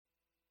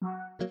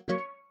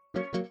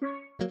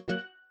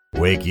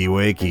Wakey,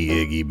 wakey,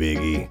 Iggy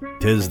Biggy.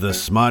 'Tis the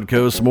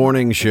SModCo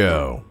Smorning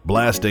Show,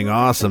 blasting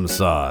awesome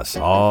sauce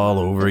all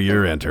over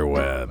your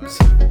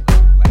interwebs.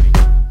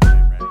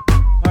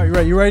 All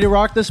right, you ready to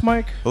rock this,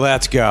 Mike?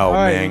 Let's go, All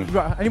right, Ming.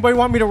 anybody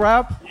want me to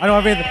rap? I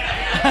don't have anything.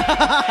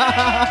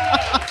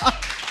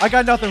 I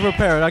got nothing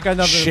prepared.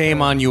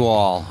 Shame on you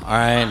all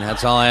right?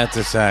 That's all I have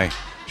to say.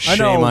 I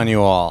know. Shame on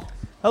you all.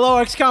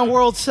 Hello, XCOM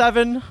World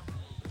 7,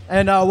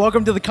 and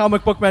welcome to the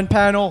Comic Book Men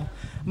panel.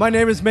 My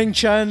name is Ming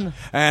Chen.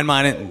 And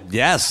mine,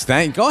 yes,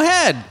 go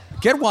ahead.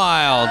 Get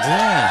wild.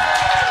 Yeah.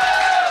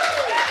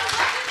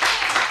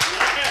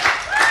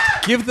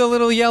 Give the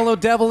little yellow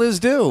devil his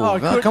due.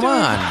 Come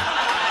on.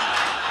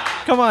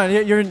 Come on,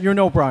 you're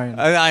no Brian.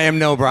 I am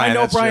no Brian. I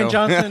know that's Brian true.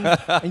 Johnson,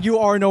 and you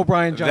are no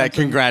Brian Johnson.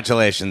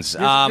 Congratulations.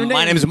 Your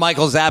My name is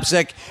Michael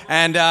Zapsik,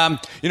 and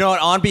you know what?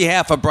 On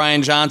behalf of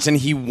Brian Johnson,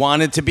 he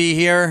wanted to be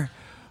here,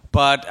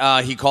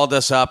 but he called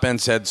us up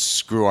and said,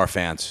 "Screw our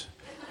fans."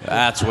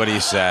 That's what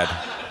he said.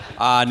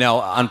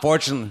 No,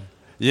 unfortunately,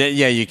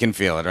 yeah, you can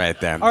feel it right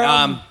there.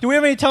 Do we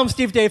have any Tell 'em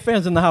Steve Dave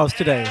fans in the house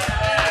today?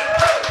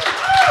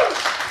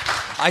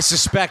 I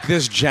suspect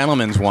this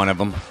gentleman's one of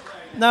them.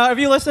 Now, if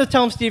you listen to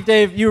Tell 'em Steve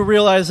Dave, you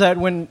realize that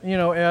when,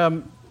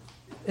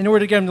 in order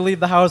to get him to leave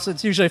the house,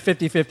 it's usually a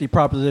 50-50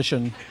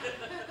 proposition,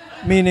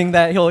 meaning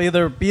that he'll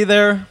either be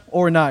there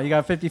or not. You got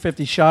a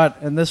 50-50 shot,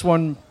 and this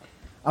one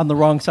on the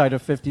wrong side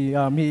of 50.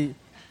 He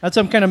had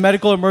some kind of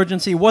medical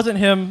emergency. It wasn't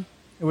him.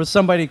 It was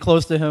somebody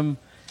close to him,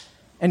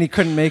 and he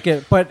couldn't make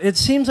it. But it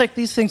seems like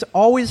these things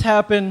always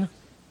happen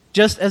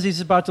just as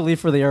he's about to leave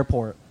for the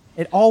airport.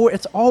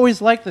 It's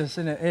always like this,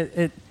 and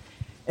it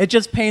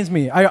just pains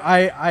me.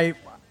 I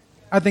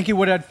think he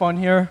would have had fun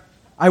here.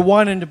 I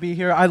want him to be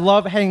here. I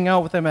love hanging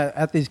out with him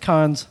at these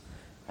cons,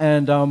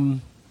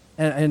 and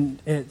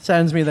it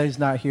saddens me that he's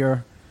not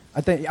here.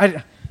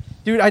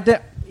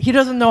 He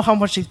doesn't know how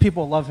much these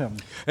people love him.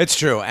 It's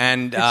true,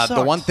 and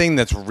the one thing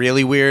that's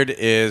really weird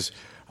is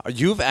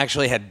you've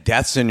actually had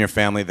deaths in your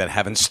family that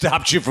haven't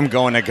stopped you from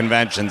going to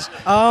conventions.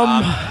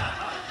 And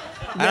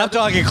I'm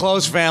talking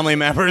close family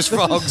members,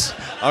 folks.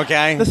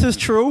 Okay, This is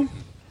true,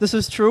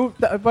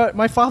 but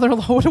my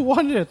father-in-law would have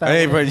wanted it that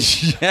way.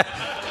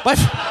 But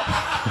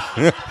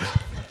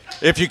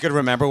if you could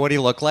remember what he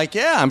looked like,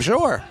 yeah, I'm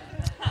sure.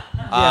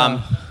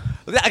 Yeah.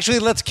 Actually,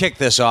 let's kick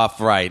this off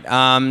right.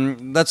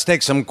 Let's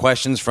take some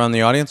questions from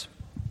the audience.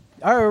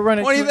 All right, we're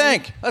running. What do you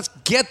think? Let's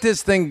get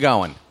this thing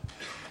going.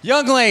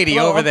 Young lady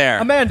over there.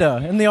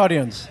 Amanda, in the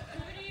audience.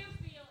 Who do you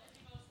feel is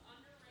the most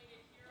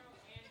underrated hero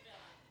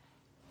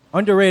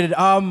and villain? Underrated.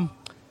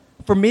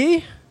 For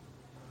me,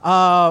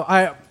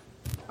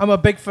 I'm a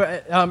big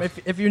fan.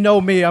 If you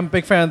know me, I'm a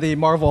big fan of the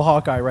Marvel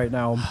Hawkeye right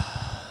now,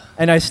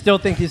 and I still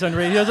think he's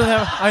underrated. He doesn't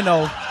have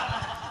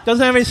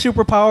any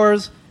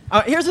superpowers.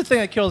 Here's the thing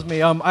that kills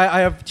me. I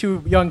have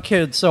two young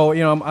kids, so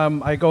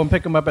I go and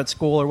pick them up at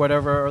school or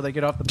whatever, or they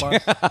get off the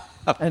bus.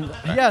 And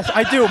yes,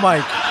 I do,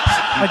 Mike.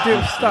 I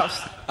do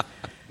stuff.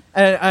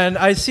 And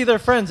I see their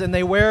friends, and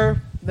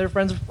their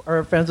friends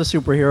are fans of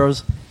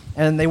superheroes,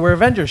 and they wear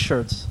Avengers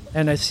shirts.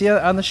 And I see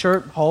on the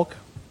shirt Hulk,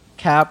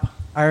 Cap,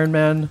 Iron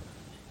Man.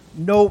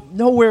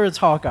 Nowhere is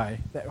Hawkeye.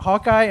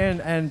 Hawkeye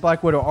and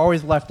Black Widow are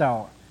always left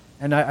out.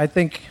 And I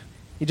think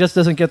he just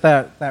doesn't get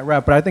that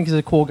rep. But I think he's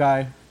a cool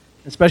guy,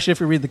 especially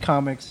if you read the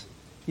comics.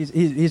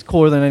 He's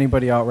cooler than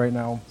anybody out right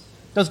now.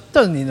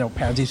 Doesn't need no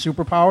pansy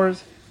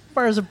superpowers.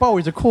 Fires a bow.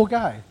 He's a cool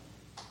guy.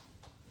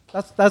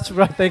 That's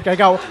what I think. I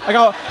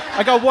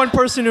got one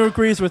person who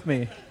agrees with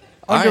me.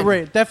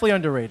 Underrated, definitely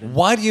underrated.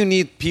 Why do you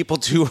need people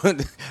to?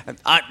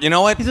 You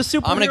know what? He's a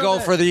superhero. I'm going to go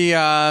for the.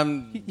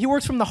 He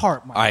works from the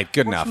heart, Mike. All right,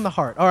 good Works enough. from the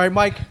heart. All right,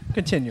 Mike,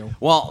 continue.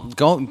 Well,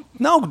 go.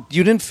 No,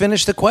 you didn't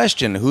finish the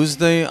question. Who's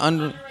the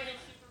Underrated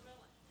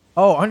supervillain.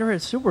 Oh,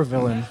 underrated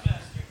supervillain.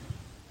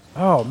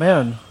 Oh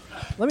man,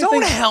 let me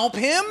Don't think. help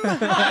him.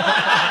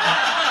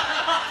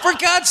 For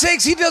God's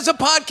sakes, he does a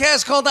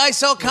podcast called I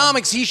Sell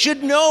Comics. He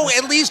should know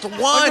at least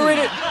one.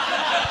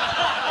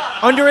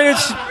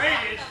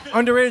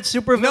 Underrated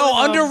supervillain.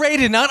 No,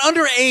 underrated, not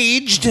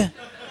underaged.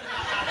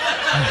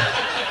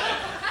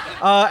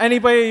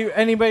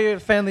 Anybody a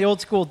fan of the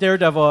old school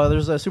Daredevil?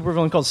 There's a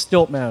supervillain called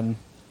Stiltman,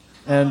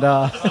 and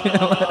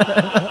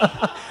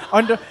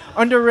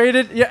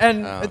underrated. Yeah,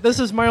 and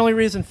this is my only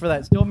reason for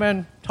that.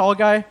 Stiltman, tall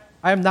guy.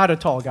 I am not a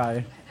tall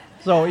guy,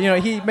 so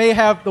he may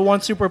have the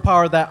one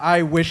superpower that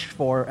I wish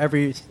for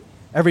every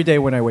day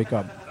when I wake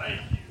up.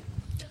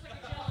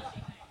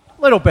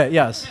 Little bit,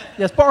 yes,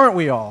 but aren't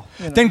we all?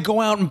 Then go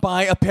out and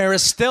buy a pair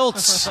of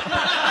stilts.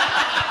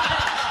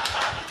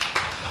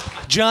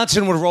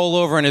 Johnson would roll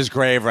over in his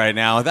grave right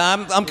now.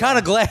 I'm kind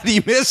of glad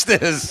he missed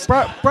this.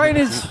 Brian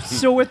is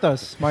still with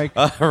us, Mike.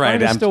 All right,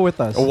 Brian is still with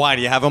us. Why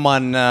do you have him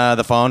on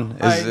the phone?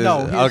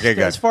 No. Okay,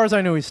 good. As far as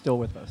I know, he's still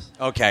with us.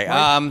 Okay,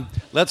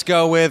 let's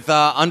go with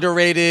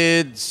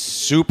underrated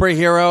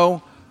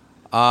superhero.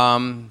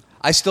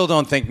 I still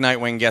don't think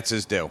Nightwing gets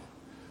his due.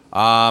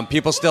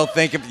 People still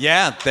think of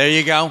there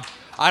you go.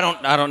 I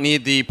don't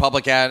need the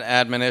public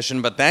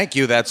admonition, but thank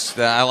you.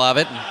 I love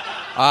it.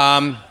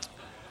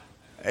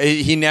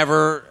 He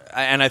never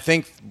and I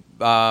think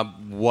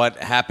what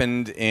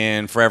happened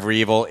in Forever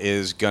Evil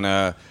is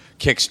gonna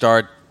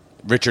kickstart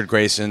Richard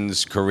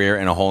Grayson's career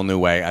in a whole new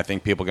way. I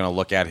think people are gonna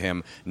look at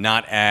him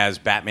not as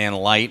Batman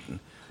light,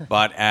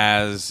 but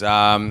as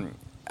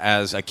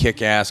a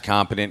kick-ass,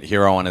 competent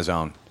hero on his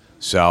own.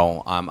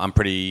 So I'm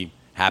pretty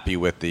happy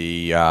with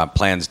the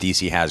plans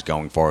DC has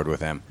going forward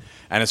with him.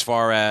 And as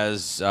far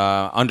as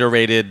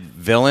underrated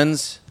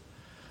villains,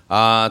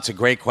 it's a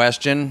great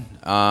question.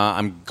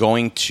 I'm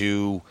going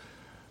to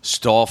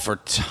stall for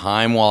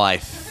time while I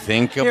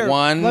think of Here,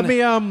 one. Let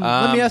me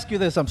ask you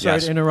this. I'm sorry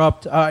yes. to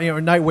interrupt.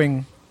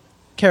 Nightwing,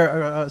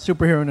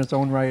 superhero in its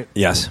own right.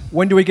 Yes.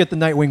 When do we get the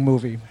Nightwing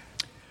movie?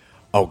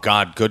 Oh,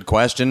 God, good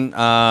question.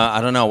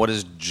 I don't know. What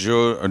is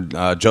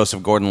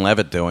Joseph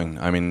Gordon-Levitt doing?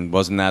 I mean,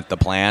 wasn't that the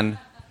plan?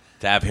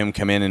 To have him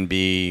come in and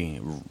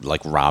be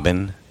like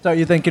Robin? So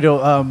you think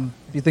it'll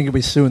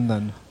be soon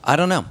then? I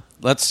don't know.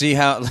 Let's see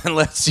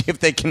if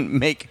they can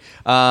make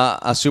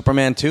a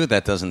Superman 2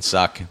 that doesn't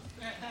suck.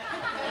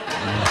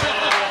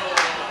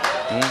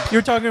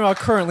 You're talking about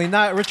currently,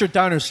 not Richard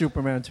Donner's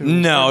Superman 2.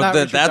 No, Not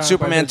Richard that Donner,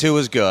 Superman but 2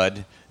 was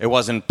good. It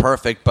wasn't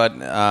perfect, but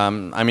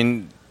I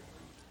mean,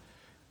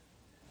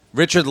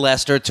 Richard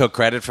Lester took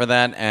credit for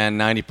that, and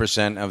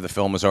 90% of the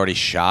film was already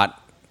shot,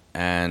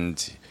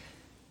 and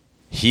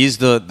he's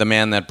the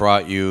man that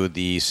brought you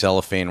the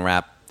cellophane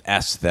wrap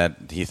S that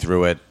he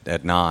threw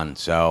at Non.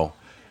 So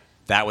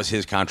that was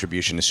his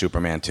contribution to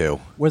Superman 2.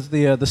 Was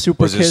the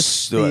super Was his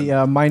kiss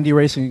the mind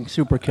erasing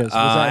super kiss? Was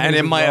that And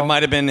his it as might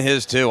well? have been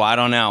his too. I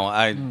don't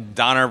know.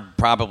 Donner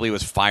probably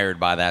was fired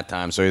by that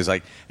time, so he's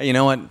like, hey, you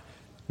know what?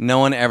 No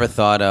one ever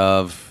thought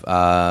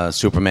of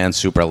Superman's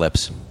super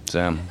lips.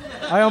 So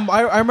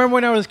I remember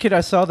when I was a kid,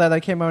 I saw that.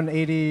 That came out in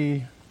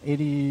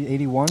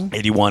 81?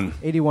 81.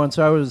 81,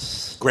 so I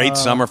was... Great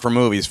summer for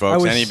movies,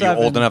 folks. was Any of you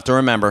 7. old enough to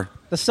remember?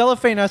 The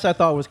cellophane S I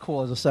thought was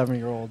cool as a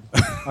 7-year-old.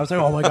 I was like,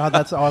 oh my God,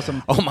 that's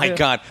awesome. Oh my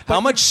God! How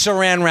much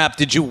Saran wrap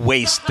did you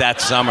waste that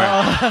summer?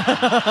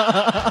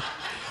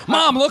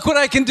 Mom, look what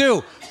I can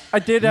do. I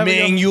did have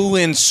Ming, you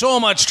in so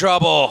much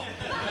trouble.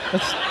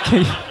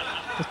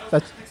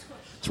 That's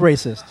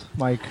racist,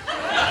 Mike.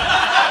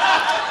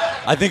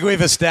 I think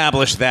we've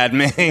established that,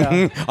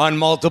 Ming, on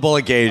multiple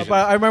occasions.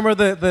 But I remember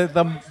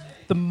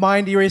the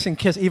mind erasing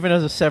kiss. Even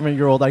as a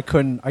 7-year-old, I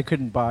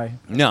couldn't buy.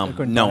 No, I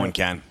couldn't no buy one it.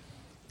 can.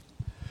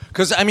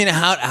 Because I mean,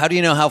 how do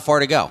you know how far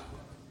to go?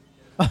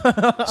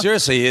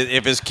 Seriously,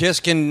 if his kiss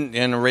can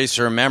erase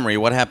her memory,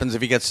 what happens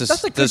if he gets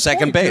That's a to good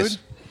second point, base? dude.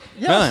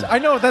 Yes, Huh. I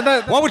know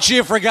that. What would she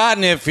have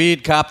forgotten if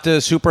he'd copped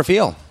a super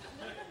feel?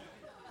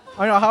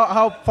 I know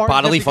how far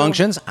Bodily does it go?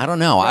 functions? I don't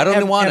know. I don't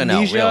even want to know,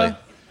 Amnesia? really.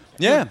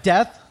 Yeah.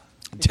 Death.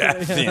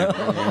 Death.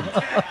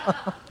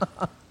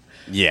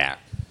 Yeah.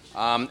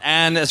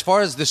 And as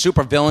far as the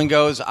super villain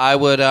goes, I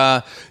would.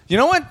 You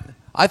know what?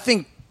 I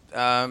think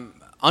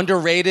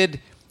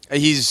underrated.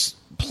 He's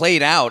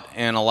played out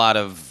in a lot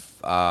of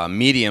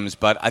mediums,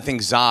 but I think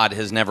Zod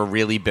has never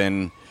really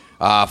been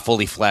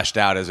fully fleshed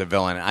out as a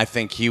villain. I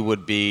think he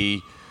would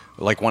be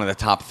like one of the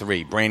top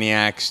 3: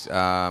 Brainiac,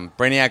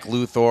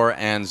 Luthor,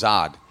 and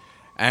Zod.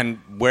 And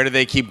where do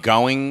they keep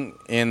going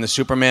in the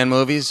Superman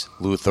movies?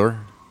 Luthor,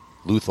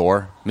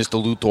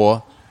 Mr.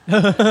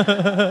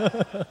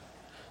 Luthor.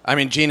 I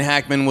mean, Gene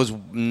Hackman was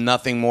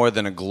nothing more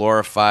than a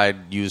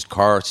glorified used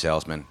car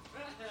salesman.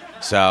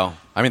 So,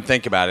 I mean,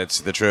 think about it.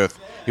 It's the truth.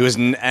 He was,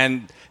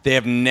 and they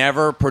have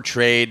never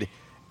portrayed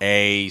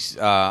a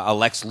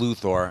Lex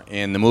Luthor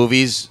in the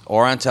movies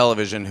or on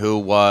television who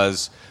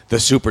was the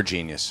super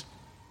genius.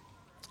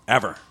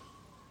 Ever.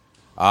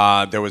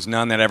 There was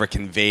none that ever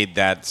conveyed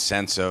that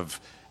sense of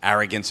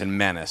arrogance and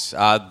menace.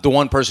 The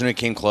one person who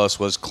came close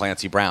was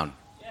Clancy Brown.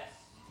 Yes.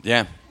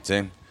 Yeah,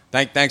 see?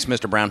 Thanks,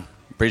 Mr. Brown.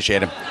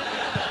 Appreciate it.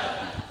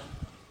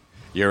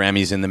 Your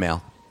Emmy's in the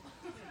mail.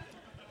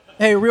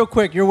 Hey, real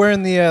quick, you're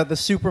wearing the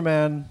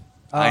Superman.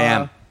 I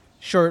am.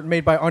 Shirt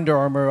made by Under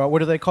Armour. What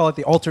do they call it?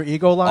 The Alter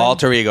Ego line.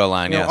 Alter Ego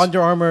line, You know, yes.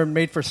 Under Armour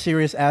made for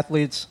serious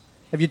athletes.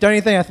 Have you done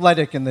anything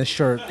athletic in this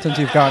shirt since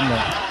you've gotten it?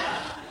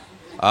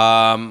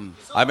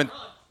 I've been...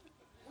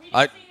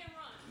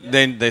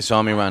 They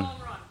saw me run.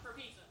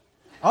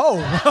 Oh,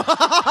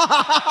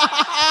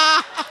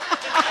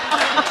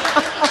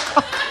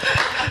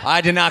 I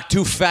had to knock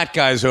 2 fat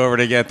guys over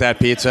to get that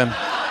pizza.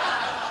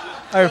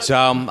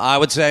 So I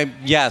would say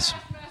yes.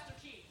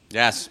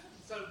 Yes.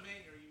 So, Ming,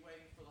 are you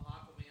waiting for the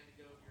Aquaman to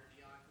go over your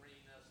neon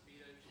green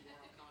Speedo you wore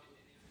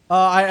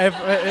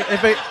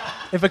on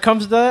if it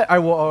comes to that, I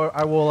will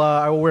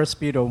wear a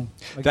Speedo.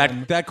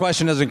 Again. That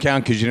question doesn't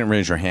count because you didn't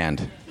raise your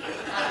hand.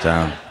 So,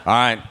 all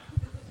right.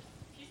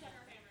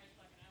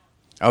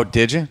 Oh,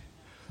 did you?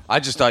 I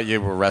just thought you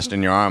were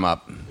resting your arm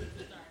up.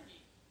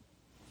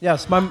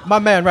 Yes, my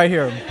man right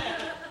here.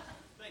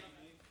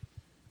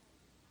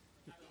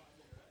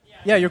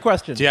 Yeah, your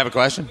question. Do you have a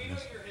question? What's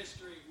your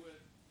history with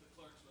the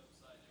Clerks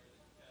website and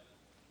everything, Kevin?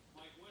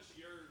 Mike, what's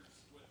yours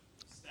with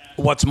staff?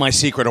 What's my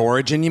secret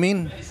origin, you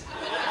mean?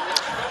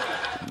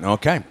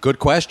 Okay, good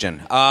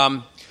question.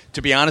 To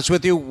be honest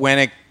with you, when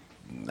it...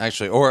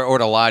 Actually, or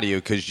to lie to you,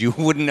 because you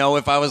wouldn't know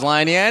if I was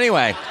lying to you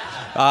anyway.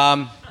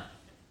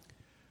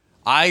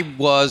 I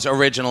was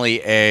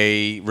originally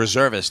a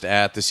reservist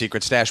at the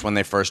Secret Stash when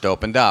they first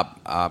opened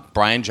up.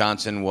 Brian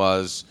Johnson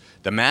was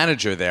the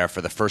manager there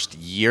for the first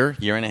year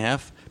and a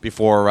half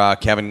before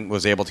Kevin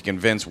was able to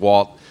convince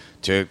Walt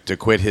to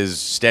quit his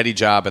steady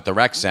job at the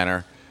rec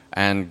center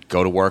and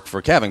go to work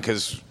for Kevin,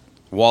 because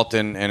Walt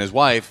and his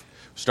wife,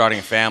 starting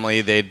a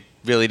family, they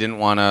really didn't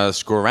want to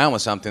screw around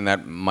with something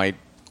that might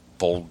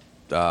fold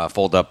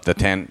up the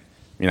tent,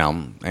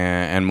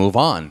 and move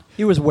on.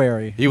 He was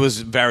wary. He was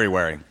very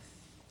wary.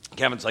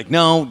 Kevin's like,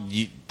 no,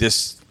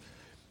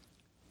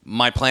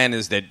 my plan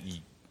is that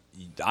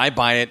I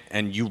buy it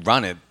and you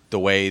run it the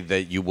way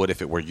that you would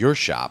if it were your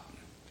shop.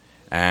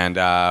 And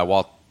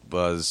Walt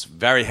was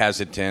very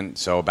hesitant.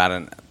 So about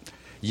a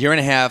year and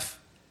a half,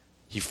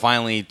 he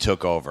finally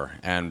took over.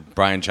 And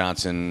Brian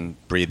Johnson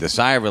breathed a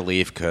sigh of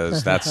relief,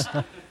 because that's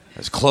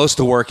as close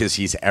to work as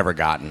he's ever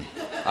gotten.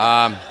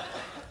 And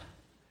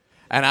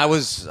I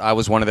was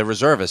one of the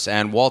reservists.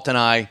 And Walt and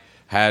I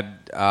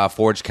had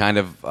forged kind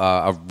of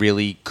a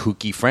really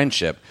kooky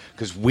friendship,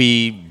 because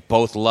we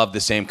both loved the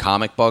same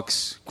comic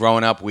books.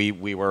 Growing up, we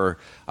were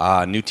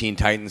New Teen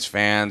Titans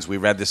fans. We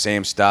read the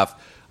same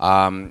stuff.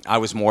 I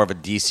was more of a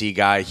DC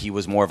guy. He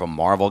was more of a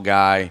Marvel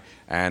guy.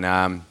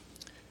 And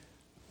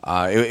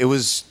it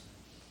was...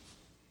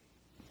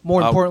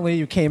 More importantly,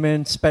 you came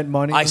in, spent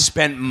money. I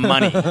spent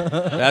money.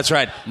 That's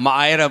right.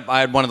 I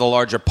had one of the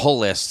larger pull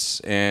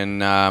lists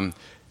in...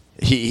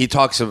 He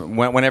talks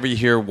whenever you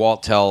hear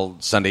Walt tell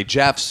Sunday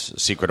Jeff's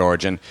secret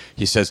origin,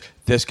 he says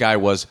this guy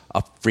was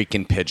a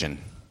freaking pigeon.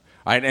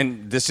 Right?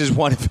 And this is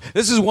one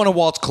of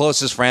Walt's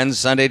closest friends,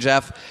 Sunday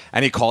Jeff,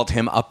 and he called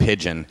him a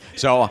pigeon.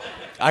 So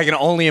I can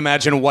only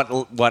imagine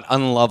what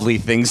unlovely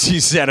things he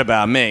said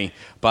about me.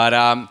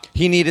 But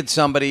he needed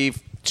somebody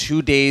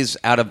 2 days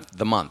out of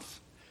the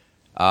month,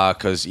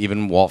 because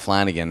even Walt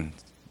Flanagan,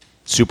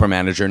 super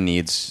manager,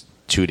 needs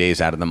 2 days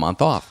out of the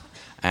month off.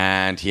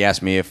 And he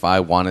asked me if I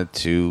wanted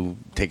to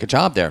take a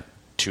job there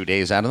 2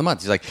 days out of the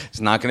month. He's like, it's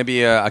not going to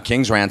be a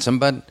king's ransom,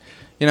 but,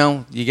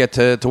 you get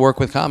to work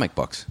with comic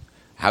books.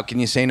 How can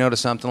you say no to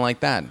something like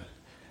that?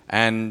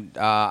 And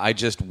I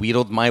just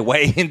wheedled my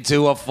way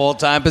into a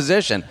full-time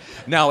position.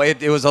 No,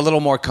 it was a little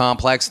more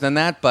complex than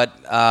that, but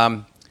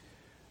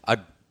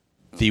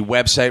the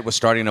website was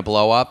starting to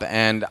blow up,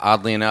 and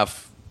oddly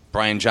enough,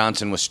 Brian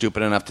Johnson was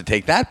stupid enough to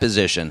take that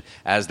position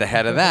as the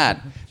head of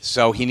that.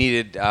 So he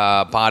needed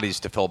bodies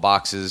to fill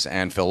boxes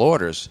and fill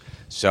orders.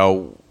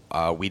 So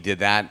we did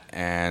that,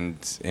 and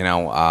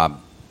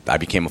I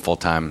became a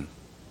full-time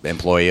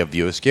employee of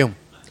USQ.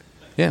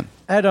 Yeah.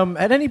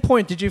 At any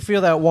point, did you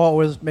feel that Walt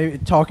was maybe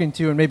talking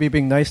to you and maybe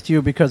being nice to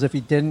you, because if he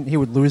didn't, he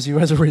would lose you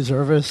as a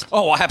reservist?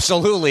 Oh,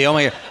 absolutely. Oh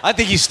my God. I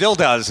think he still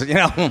does.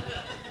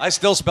 I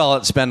still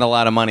spend a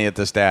lot of money at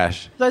the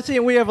stash. I see,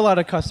 we have a lot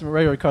of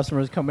regular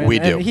customers come in. We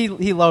do. And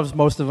he loves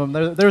most of them.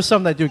 There's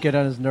some that do get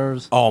on his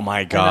nerves. Oh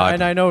my God!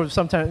 And I know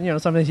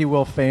sometimes he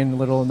will feign a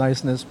little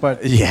niceness,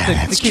 but yeah,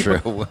 that's true.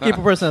 Keep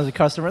a person as a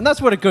customer, and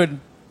that's what a good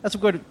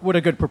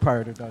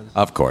proprietor does.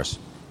 Of course.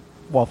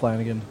 Walt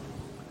Flanagan,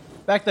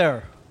 back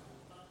there.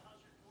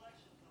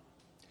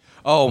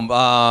 Oh,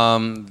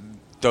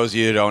 those of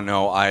you who don't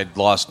know, I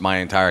lost my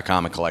entire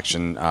comic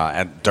collection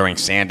during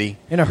Sandy.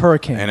 In a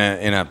hurricane.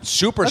 In a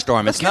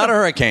superstorm. It's not a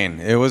hurricane.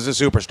 It was a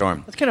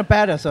superstorm. That's kind of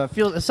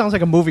badass. It sounds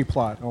like a movie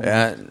plot.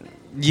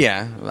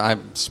 Yeah, I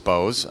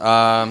suppose.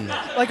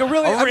 Like a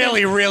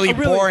really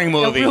boring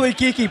movie. A really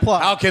geeky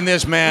plot. How can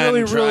this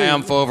man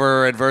triumph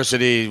over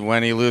adversity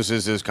when he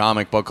loses his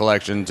comic book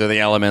collection to the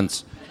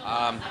elements?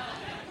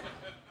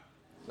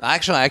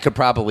 Actually, I could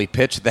probably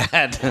pitch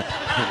that.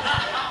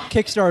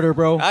 Kickstarter,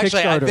 bro.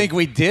 Actually, Kickstarter. I think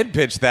we did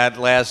pitch that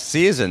last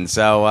season.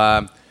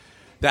 So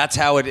that's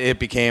how it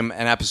became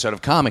an episode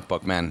of Comic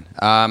Book Men.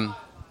 That's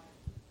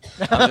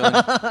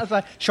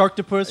like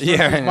Sharktopus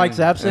versus Mike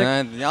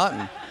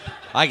Zapsik.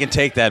 I can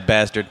take that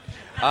bastard.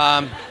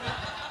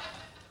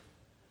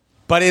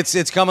 But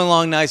it's coming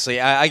along nicely.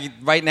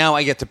 Right now,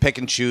 I get to pick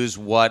and choose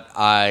what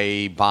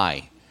I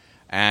buy.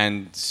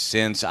 And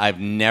since I've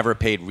never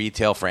paid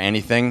retail for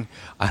anything,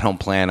 I don't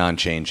plan on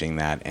changing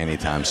that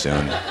anytime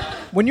soon.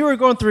 When you were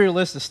going through your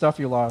list of stuff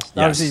you lost,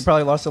 yes. Obviously you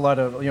probably lost a lot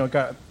of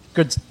got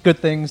good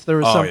things. There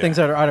were some things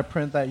that are out of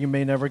print that you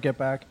may never get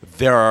back.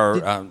 There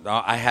are.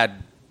 I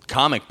had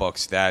comic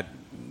books that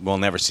will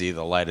never see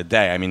the light of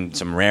day. I mean,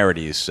 some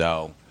rarities.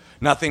 So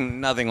nothing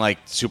like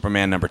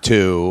Superman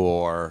 #2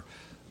 or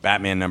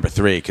Batman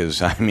 #3.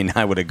 Because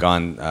I would have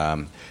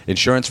gone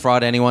insurance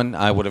fraud. Anyone?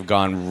 I would have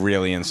gone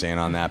really insane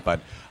on that.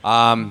 But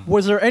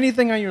was there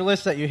anything on your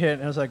list that you hit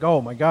and I was like,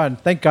 oh my God,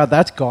 thank God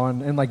that's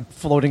gone and like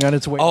floating on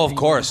its way? Oh, of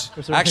course.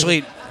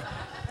 Actually,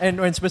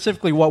 and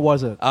specifically, what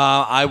was it?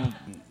 I'm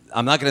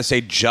not going to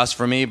say just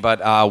for me, but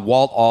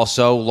Walt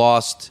also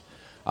lost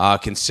a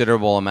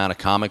considerable amount of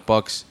comic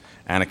books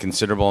and a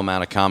considerable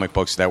amount of comic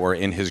books that were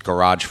in his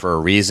garage for a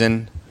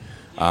reason.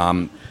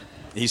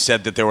 He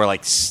said that there were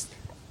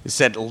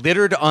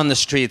littered on the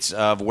streets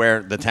of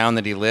the town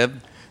that he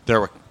lived,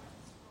 there were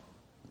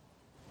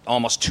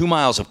almost 2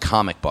 miles of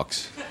comic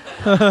books.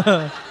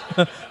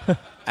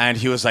 And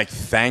he was like,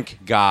 thank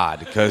God,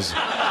 because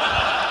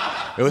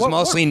It was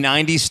mostly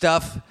 90s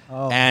stuff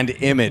and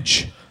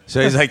Image.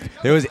 So he's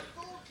like, there was.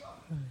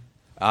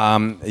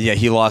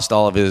 He lost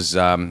all of his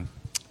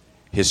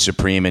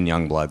Supreme and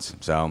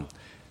Youngbloods. So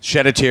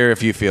shed a tear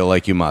if you feel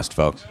like you must,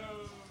 folks.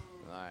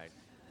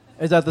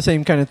 Is that the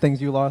same kind of things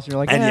you lost? You're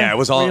like, And yeah, it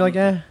was all. Were you like,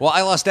 Well,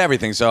 I lost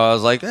everything, so I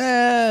was like,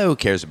 who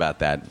cares about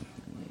that?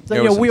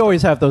 So, we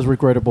always have those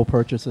regrettable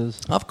purchases.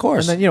 Of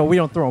course. And then, we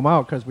don't throw them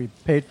out because we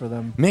paid for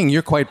them. Ming,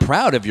 you're quite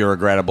proud of your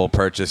regrettable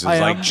purchases,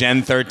 I like am.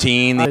 Gen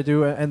 13. I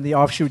do, and the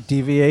offshoot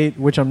DV8,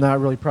 which I'm not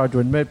really proud to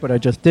admit, but I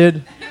just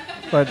did.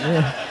 But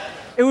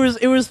it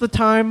was the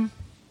time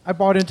I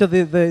bought into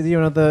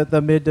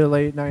the mid to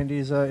late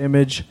 90s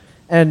Image.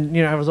 And,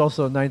 I was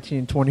also a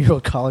 19,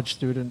 20-year-old college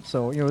student,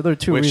 so, there are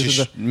two reasons.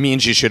 Which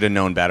means you should have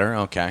known better,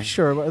 okay.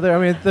 Sure, but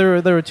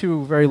there were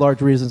two very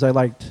large reasons I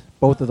liked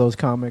both of those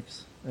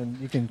comics. And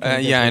you can.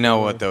 I know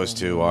what those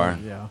two are.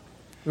 Yeah.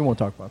 We won't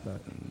talk about that.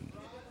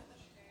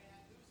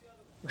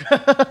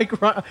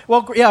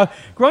 Well, yeah,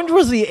 Grunge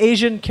was the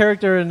Asian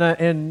character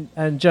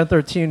in Gen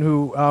 13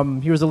 who,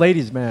 he was a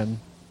ladies' man.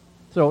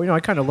 So,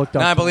 I kind of looked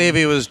up. I believe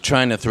he was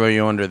trying to throw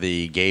you under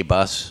the gay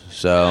bus,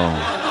 so...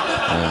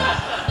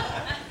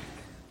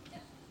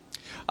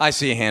 I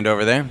see a hand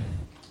over there.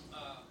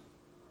 How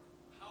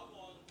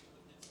long did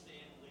Stan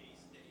Lee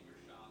stay in your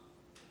shop?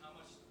 And how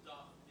much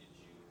stuff did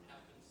you have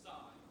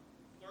inside?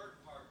 Third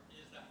part,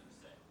 is that for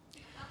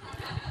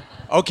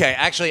sale? Okay,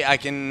 actually, I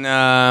can...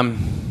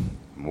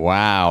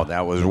 wow,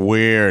 that was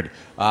weird.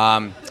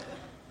 I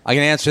can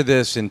answer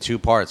this in two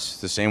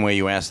parts, the same way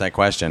you asked that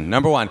question.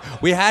 Number one,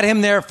 we had him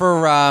there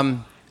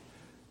for...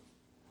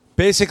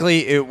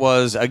 basically, it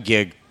was a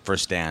gig for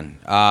Stan.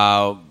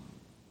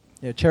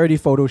 Yeah, charity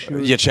photo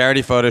shoot. Yeah,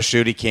 charity photo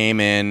shoot. He came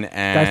in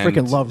and... Guy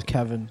freaking loves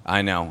Kevin.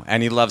 I know.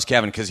 And he loves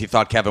Kevin because he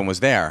thought Kevin was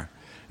there.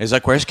 He's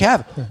like, where's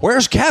Kevin?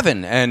 Where's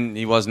Kevin? And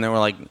he wasn't there. We're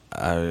like,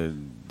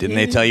 didn't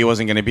they tell you he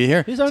wasn't going to be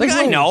here? He's It's on like, his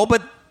I own. know,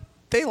 but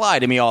they lie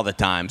to me all the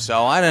time,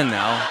 so I don't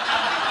know.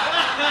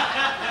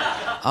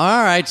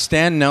 All right,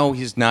 Stan, no,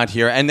 he's not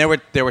here. And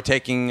they were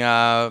taking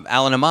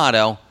Alan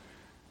Amato,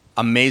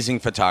 amazing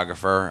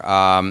photographer,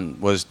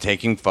 was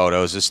taking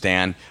photos of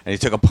Stan, and he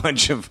took a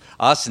bunch of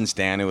us and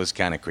Stan. It was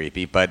kind of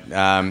creepy, but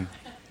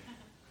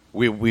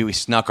we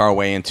snuck our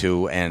way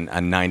into a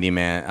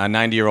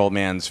 90-year-old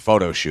man's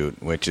photo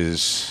shoot, which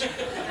is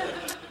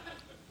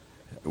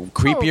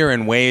creepier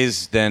in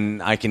ways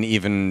than I can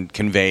even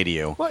convey to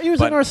you. Well, he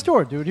was in our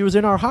store, dude. He was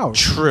in our house.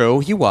 True,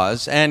 he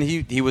was, and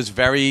he was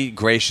very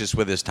gracious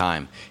with his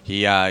time.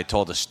 He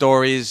told us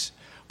stories,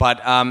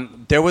 but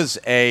there was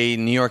a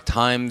New York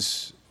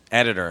Times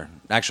editor,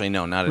 actually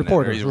no, not an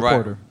Reporter, editor, he's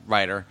reporter.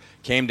 Writer,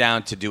 came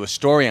down to do a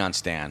story on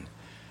Stan,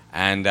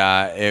 and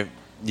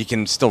you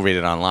can still read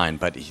it online,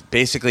 but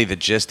basically the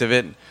gist of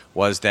it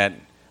was that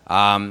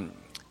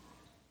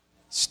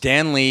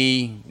Stan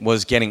Lee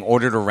was getting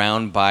ordered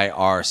around by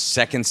our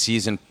second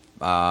season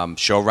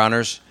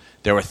showrunners.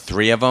 There were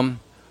 3 of them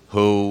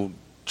who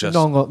just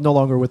no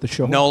longer with the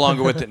show. no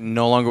longer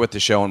with the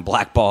show, and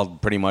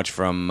blackballed pretty much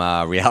from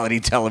reality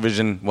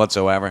television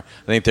whatsoever.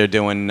 I think they're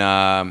doing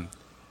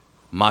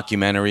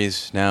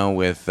mockumentaries now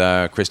with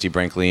Christy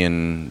Brinkley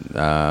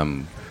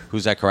and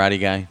who's that karate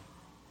guy?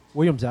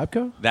 William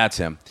Zabka? That's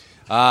him.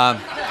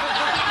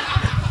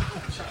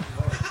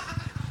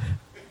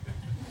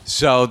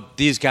 So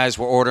these guys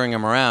were ordering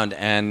him around,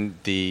 and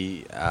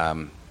the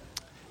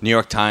New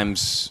York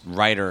Times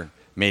writer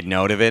made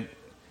note of it,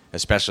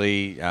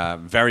 especially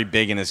very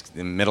big in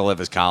the middle of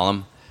his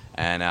column.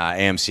 And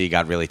AMC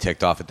got really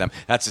ticked off at them.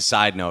 That's a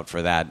side note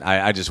for that.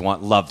 I just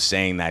love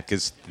saying that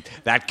because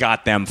that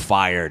got them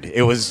fired.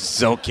 It was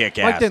so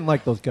kick-ass. Mike didn't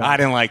like those guys. I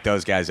didn't like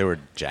those guys. They were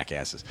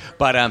jackasses.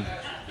 But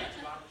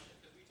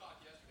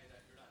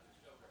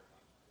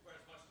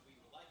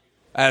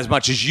as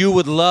much as you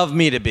would love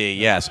me to be,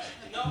 yes.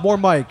 More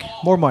Mike.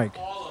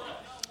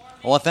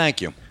 Well,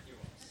 thank you.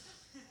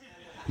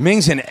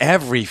 Ming's in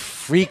every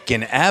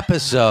freaking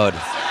episode.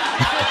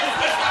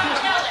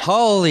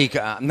 Holy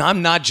God.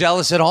 I'm not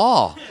jealous at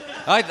all.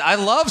 I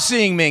love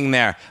seeing Ming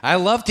there. I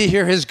love to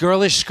hear his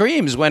girlish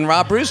screams when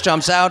Rob Bruce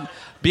jumps out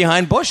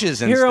behind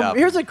bushes and stuff.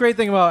 Here's a great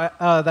thing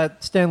about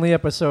that Stan Lee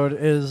episode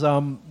is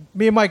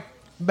me and Mike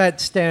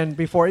met Stan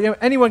before.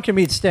 Anyone can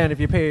meet Stan if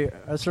you pay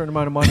a certain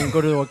amount of money and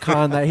go to a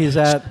con that he's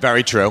at.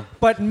 Very true.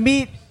 But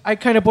meet, I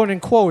kind of put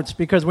in quotes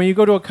because when you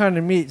go to a con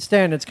and meet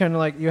Stan, it's kind of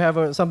like you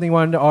have something you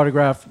wanted to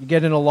autograph, you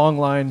get in a long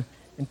line,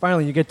 and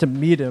finally you get to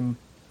meet him.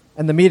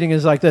 And the meeting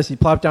is like this. You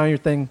plop down your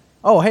thing.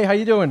 Oh, hey, how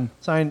you doing?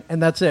 Sign,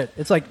 and that's it.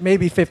 It's like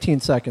maybe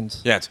 15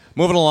 seconds. Yeah, it's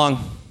moving along.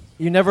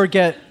 You never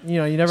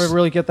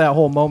really get that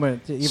whole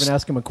moment to even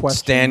ask him a question.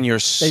 Stan, you're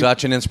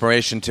such an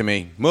inspiration to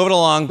me. Moving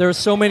along. There's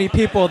so many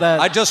people that...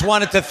 I just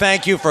wanted to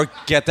thank you for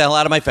get the hell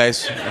out of my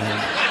face.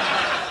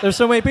 There's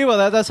so many people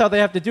that's how they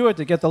have to do it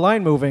to get the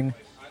line moving.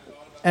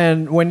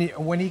 And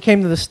when he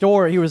came to the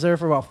store, he was there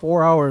for about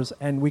 4 hours,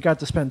 and we got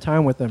to spend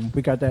time with him.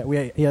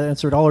 He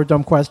answered all our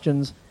dumb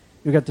questions.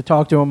 We got to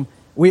talk to him.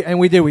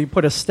 We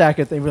put a stack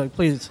of things. We were like,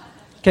 please,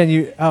 can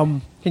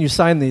you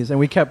sign these? And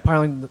we kept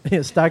piling.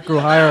 The stack grew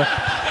higher.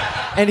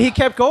 And he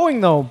kept going,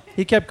 though.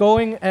 He kept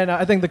going, and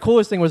I think the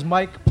coolest thing was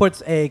Mike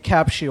puts a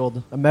cap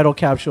shield, a metal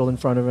cap shield in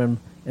front of him,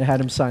 and had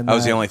him sign that. That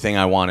was the only thing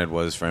I wanted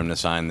was for him to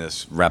sign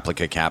this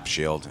replica cap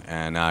shield,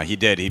 and he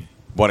did.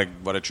 What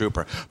a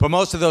trooper. But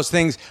most of those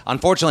things,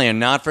 unfortunately, are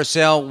not for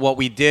sale. What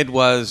we did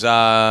was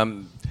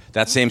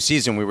that same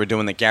season we were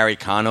doing the Gary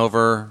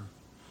Conover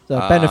The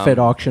benefit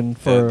auction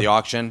for the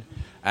auction,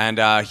 and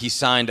he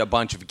signed a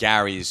bunch of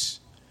Gary's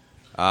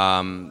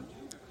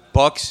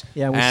books.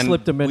 Yeah, we and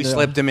slipped them into- We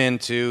slipped them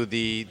into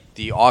the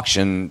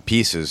auction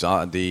pieces,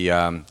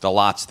 the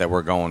lots that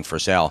were going for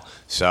sale.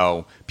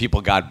 So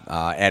people got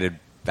added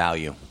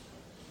value.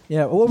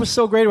 Yeah, what was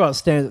so great about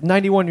Stan?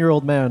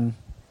 91-year-old man,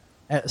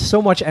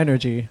 so much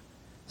energy,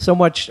 so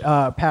much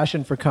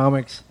passion for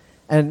comics,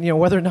 and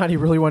whether or not he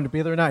really wanted to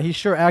be there or not, he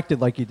sure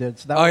acted like he did.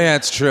 So that was, Yeah,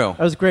 it's true.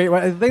 that was great.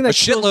 The thing that A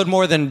shitload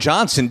more than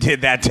Johnson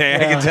did that day, I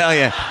Yeah. can tell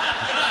you.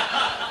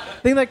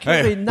 thing that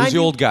killed Hey, me. who's the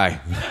old guy?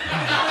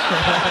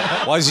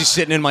 Why is he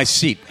sitting in my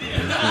seat?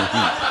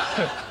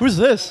 Who's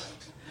this?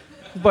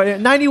 But a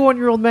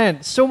 91-year-old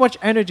man, so much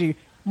energy,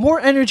 more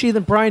energy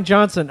than Brian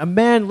Johnson, a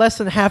man less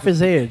than half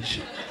his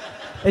age.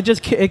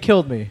 It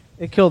killed me.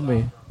 It killed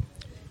me.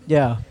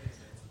 Yeah,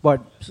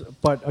 but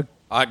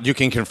You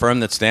can confirm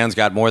that Stan's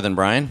got more than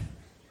Brian?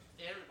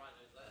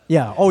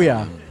 yeah, oh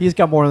yeah, he's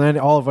got more than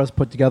all of us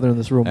put together in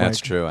this room. That's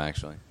Mike. true,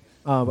 actually.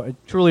 But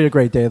truly a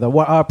great day, though.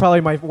 Probably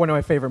one of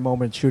my favorite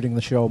moments shooting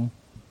the show.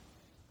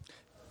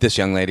 This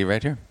young lady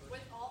right here.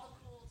 With all the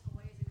cool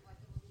toys and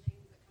collectibles and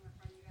things that come in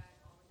front of you guys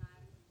all the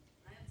time,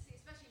 and see,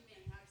 especially me,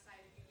 how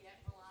excited you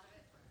get for a lot of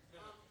it.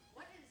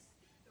 What is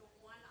the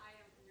one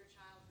item from your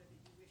childhood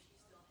that you wish you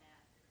still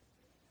had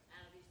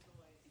out of these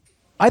toys?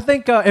 I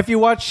think if you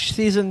watch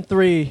season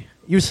 3,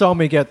 you saw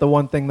me get the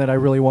one thing that I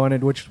really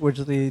wanted, which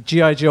is the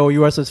G.I. Joe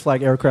USS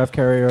Flag aircraft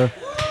carrier.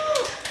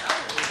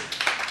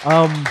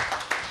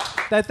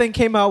 That thing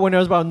came out when I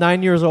was about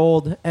 9 years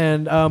old,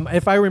 and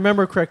if I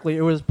remember correctly,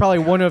 it was probably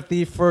one of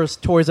the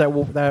first toys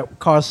that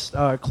cost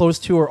close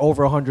to or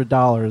over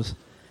 $100.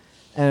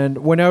 And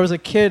when I was a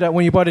kid,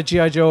 when you bought a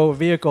G.I. Joe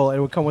vehicle, it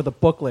would come with a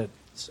booklet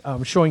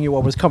showing you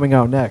what was coming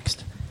out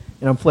next.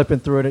 And I'm flipping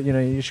through it.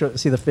 You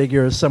see the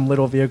figures, some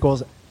little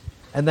vehicles,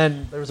 and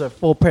then there was a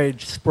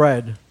full-page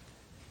spread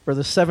for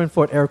the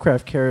 7-foot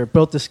aircraft carrier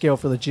built to scale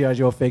for the G.I.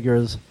 Joe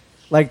figures.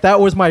 Like, that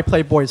was my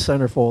Playboy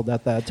centerfold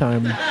at that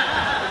time.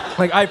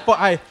 Like,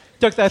 I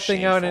took that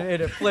thing out and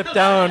it flipped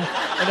down,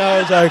 and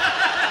I was like,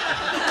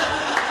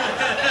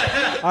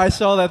 I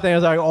saw that thing, I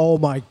was like, oh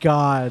my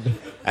God.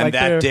 And Like,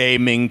 that day,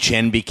 Ming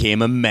Chen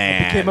became a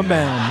man.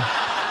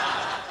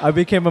 I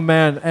became a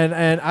man,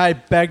 and I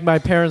begged my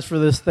parents for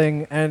this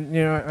thing, and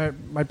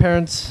my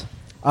parents,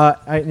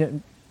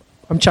 I'm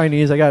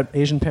Chinese. I got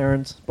Asian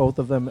parents, both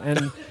of them,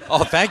 and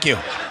Oh, thank you.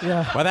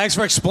 yeah, Well, thanks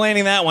for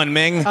explaining that one,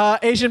 Ming.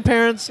 Asian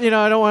parents. I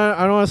don't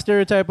want to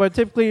stereotype, but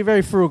typically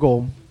very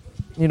frugal.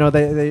 They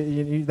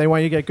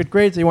want you to get good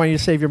grades. They want you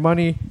to save your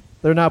money.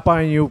 They're not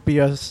buying you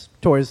BS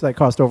toys that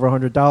cost over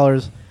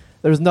 $100.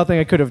 There's nothing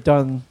I could have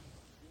done.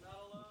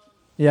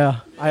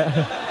 Yeah,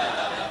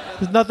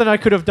 there's nothing I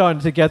could have done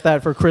to get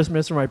that for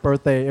Christmas or my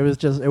birthday.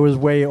 It was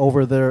way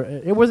over their.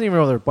 It wasn't even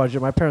over their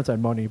budget. My parents had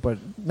money, but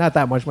not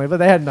that much money. But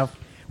they had enough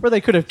where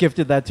they could have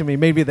gifted that to me.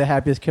 Maybe the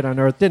happiest kid on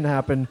earth. Didn't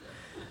happen.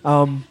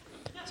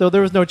 So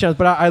there was no chance.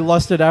 But I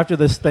lusted after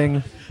this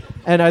thing.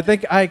 And I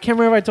can't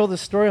remember if I told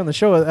this story on the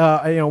show.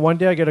 One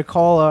day I get a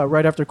call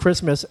right after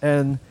Christmas,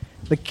 and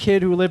the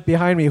kid who lived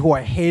behind me, who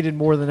I hated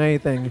more than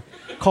anything,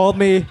 called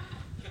me,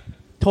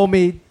 told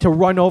me to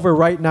run over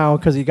right now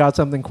because he got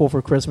something cool for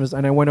Christmas.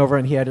 And I went over,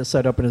 and he had it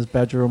set up in his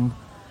bedroom.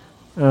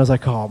 And I was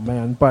like, oh,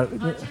 man. But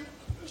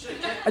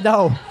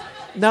no,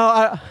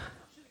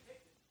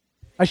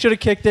 I should have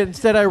kicked it.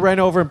 Instead, I ran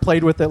over and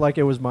played with it like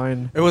it was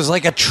mine. It was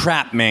like a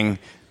trap, Ming.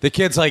 The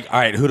kid's like, all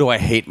right, who do I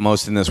hate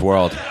most in this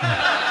world?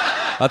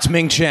 That's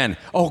Ming Chen.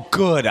 Oh,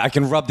 good. I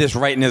can rub this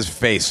right in his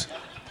face.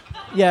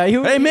 Yeah,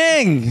 Hey,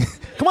 Ming,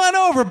 come on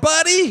over,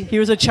 buddy. he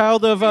was a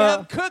child of... We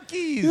have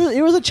cookies.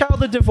 He was a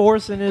child of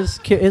divorce, and his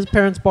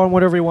parents bought him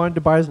whatever he wanted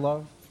to buy his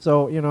love.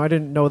 So, I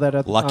didn't know that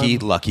at the time.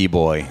 Lucky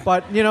boy.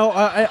 But,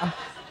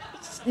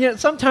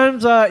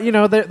 sometimes,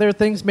 there are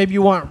things maybe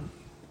you want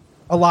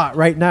a lot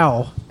right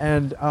now.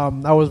 And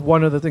that was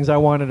one of the things I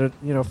wanted,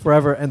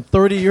 forever. And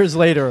 30 years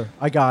later,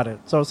 I got it.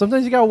 So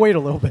sometimes you got to wait a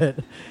little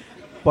bit.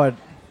 But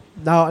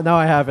now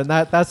I have. And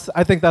I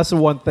think that's the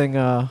one thing,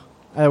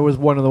 that was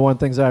one of the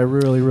things that I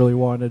really, really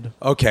wanted.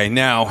 Okay,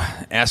 now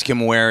ask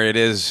him where it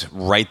is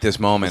right this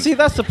moment. See,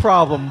 that's the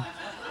problem.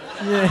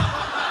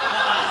 Yeah.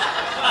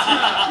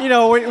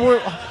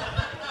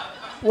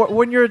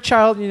 When you're a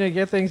child, you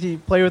get things, you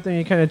play with them,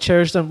 you kind of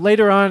cherish them.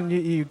 Later on,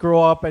 you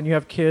grow up and you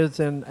have kids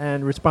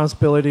and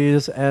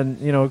responsibilities and,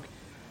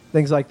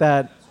 things like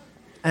that.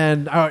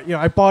 And,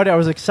 I bought it. I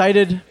was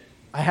excited.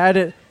 I had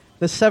it.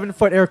 The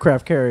 7-foot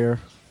aircraft carrier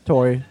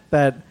toy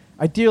that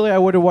ideally I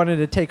would have wanted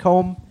to take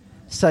home,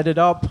 set it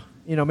up,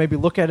 maybe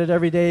look at it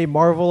every day,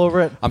 marvel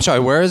over it. I'm sorry,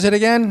 where is it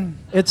again?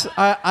 It's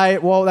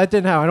well, that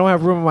didn't happen. I don't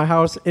have room in my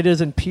house. It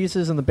is in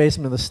pieces in the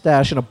basement of the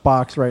stash in a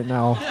box right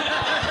now.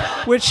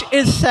 which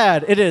is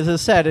sad. It is.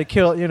 It's sad. It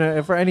kill.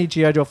 For any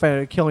GI Joe fan,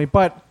 it'd kill me.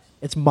 But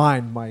it's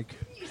mine, Mike.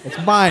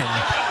 It's mine.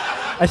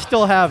 I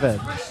still have it.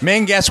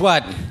 Ming, guess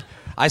what?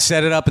 I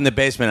set it up in the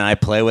basement and I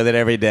play with it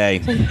every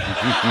day. And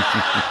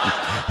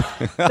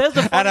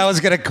I was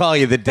going to call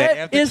you the day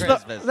after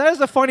Christmas. That is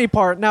the funny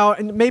part. Now,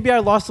 and maybe I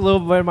lost a little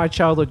bit of my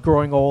childhood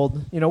growing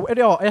old.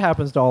 It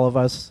happens to all of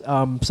us.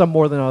 Some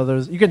more than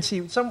others. You can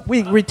see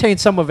we retain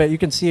some of it. You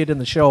can see it in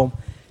the show.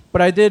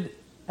 But I did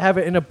have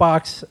it in a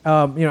box.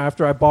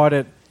 After I bought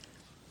it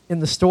in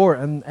the store,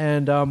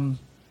 and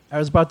I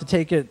was about to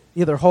take it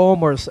either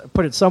home or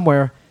put it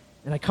somewhere,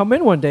 and I come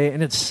in one day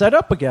and it's set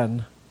up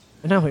again.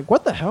 And I'm like,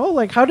 what the hell?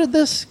 Like, how did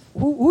this?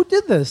 Who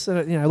did this?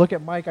 And I look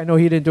at Mike. I know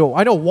he didn't do it.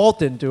 I know Walt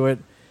didn't do it.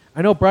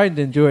 I know Brian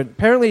didn't do it.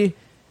 Apparently,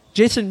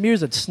 Jason Mewes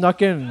had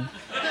snuck in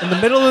the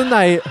middle of the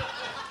night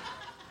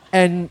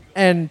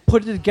and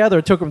put it together.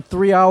 It took him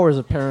 3 hours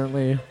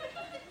apparently,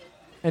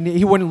 and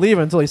he wouldn't leave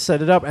until he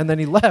set it up, and then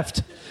he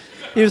left.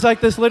 He was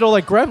like this little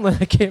gremlin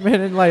that came in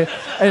and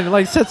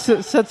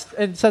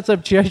sets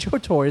up GI Joe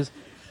toys.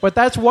 But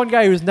that's one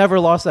guy who's never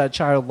lost that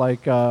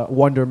childlike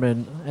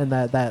wonderment and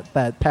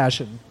that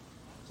passion.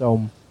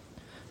 So,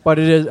 but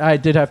it is. I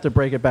did have to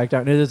break it back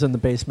down. It is in the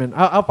basement.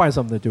 I'll find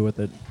something to do with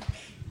it.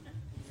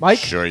 Mike,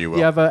 sure you will. Do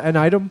you have an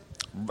item?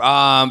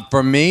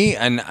 For me,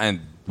 and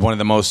one of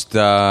the most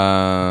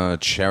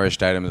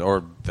cherished items,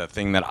 or the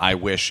thing that I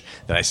wish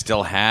that I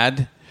still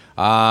had.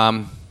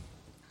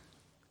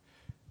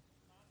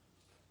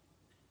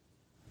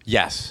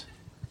 Yes.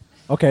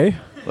 Okay.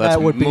 Let's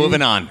that would be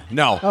moving on.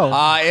 No.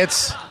 Oh.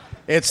 It's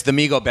the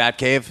Mego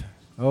Batcave.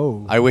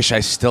 Oh. I wish I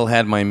still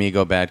had my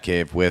Mego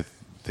Batcave with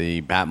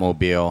the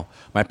Batmobile.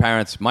 My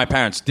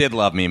parents did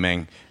love me,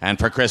 Ming, and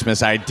for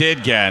Christmas I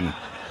did get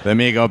the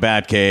Mego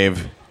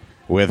Batcave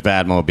with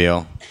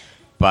Batmobile,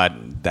 but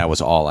that was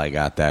all I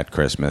got that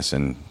Christmas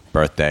and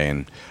birthday,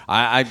 and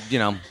I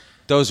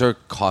those are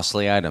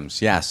costly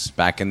items. Yes,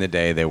 back in the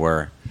day they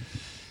were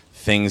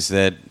things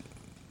that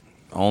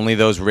only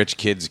those rich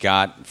kids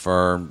got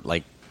for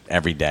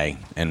every day,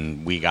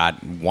 and we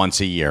got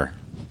once a year.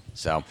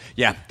 So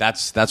yeah,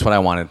 that's what I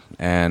wanted,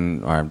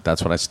 or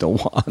that's what I still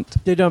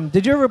want.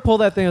 Did you ever pull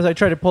that thing as I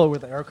tried to pull it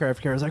with the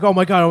aircraft carrier? I was like, oh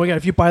my god,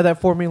 if you buy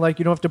that for me, you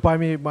don't have to buy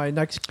me my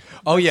next.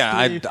 Oh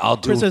yeah, I'll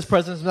do Christmas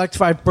presents, next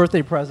 5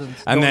 birthday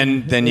presents. And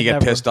then you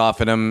get pissed off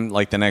at him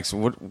the next.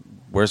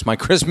 Where's my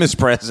Christmas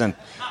present?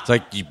 It's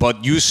like,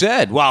 but you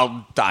said.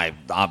 Well, I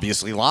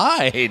obviously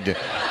lied.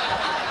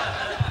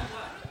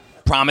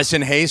 Promise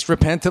in haste,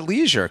 repent at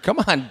leisure. Come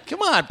on,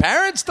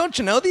 parents! Don't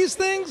you know these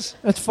things?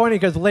 It's funny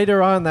because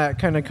later on that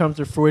kind of comes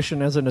to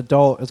fruition as an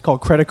adult. It's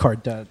called credit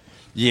card debt.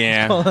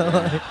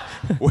 Yeah,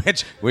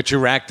 which you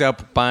racked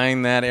up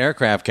buying that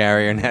aircraft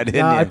carrier and had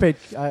in. I paid.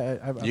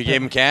 You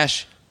gave him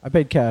cash. I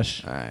paid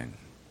cash. All right.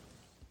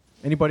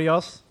 Anybody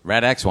else?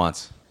 Red X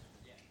wants.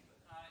 You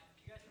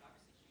guys are obviously huge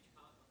comic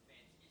book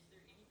fans. Is there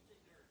any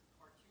particular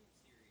cartoon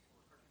series or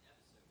cartoon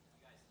episode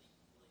you guys think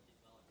really did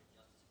well or did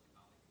justice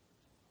to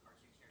the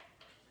cartoon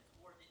character,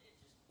 or did it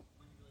just one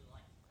you really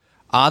liked?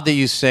 Odd that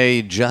you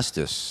say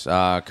Justice,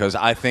 because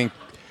I think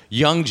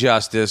Young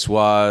Justice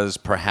was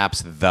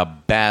perhaps the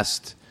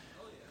best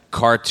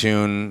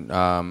cartoon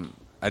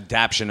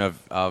adaptation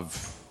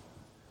of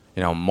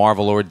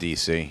Marvel or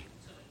DC.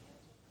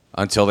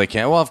 Until they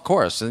can't. Well, of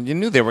course, and you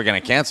knew they were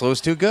going to cancel. It was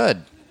too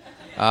good.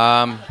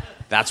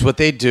 That's what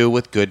they do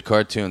with good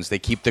cartoons. They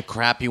keep the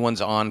crappy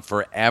ones on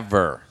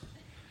forever.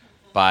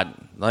 But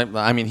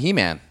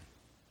He-Man,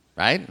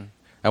 right?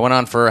 That went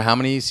on for how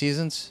many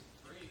seasons?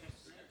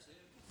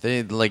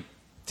 They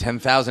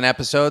 10,000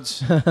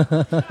 episodes.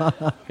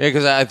 Yeah,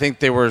 because I think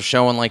they were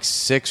showing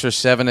 6 or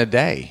 7 a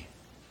day.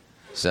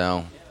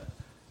 So,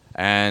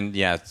 and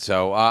yeah,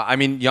 so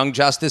Young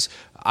Justice.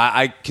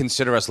 I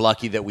consider us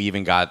lucky that we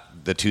even got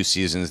the 2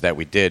 seasons that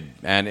we did,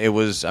 and it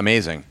was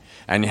amazing.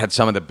 And you had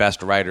some of the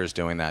best writers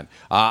doing that.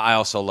 I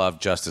also love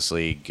Justice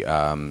League,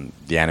 the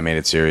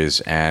animated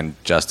series, and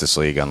Justice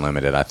League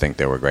Unlimited. I think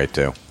they were great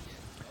too.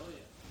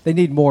 They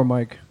need more,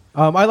 Mike.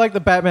 I like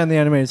the Batman the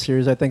animated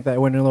series. I think that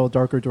went in a little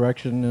darker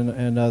direction,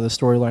 and the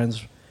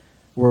storylines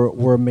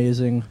were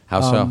amazing.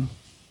 How so?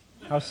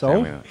 How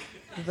so?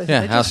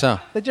 How so?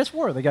 They just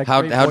were. They got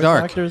how great voice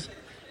dark? actors.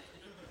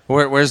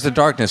 Where's the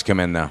darkness come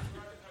in, though?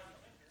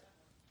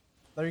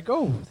 There you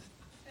go.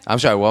 I'm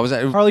sorry, what was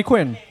that? Harley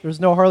Quinn. There's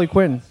no Harley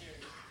Quinn.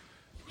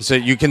 So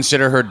you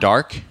consider her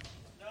dark? No,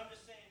 I'm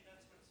just saying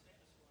that's what it's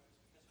famous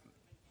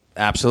for.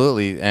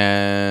 Absolutely.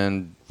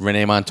 And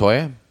Renee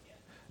Montoya?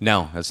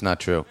 No, that's not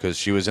true, because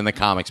she was in the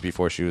comics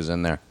before she was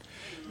in there.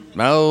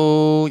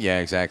 Oh, yeah,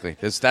 exactly.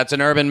 That's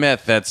an urban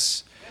myth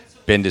that's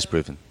been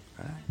disproven.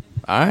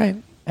 All right.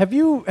 Have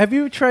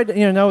you tried,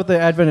 now with the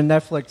advent of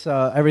Netflix,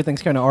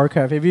 everything's kind of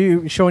archived. Have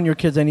you shown your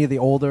kids any of the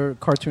older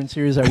cartoon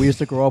series that we used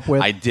to grow up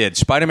with? I did.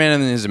 Spider-Man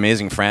and His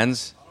Amazing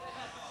Friends.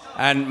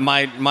 And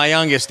my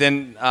youngest,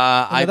 and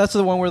that's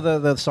the one where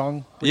the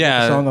song?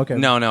 Yeah. The song? Okay.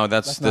 No,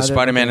 that's the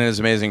Spider-Man and His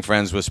Amazing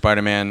Friends with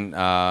Spider-Man,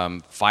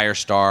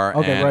 Firestar,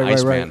 and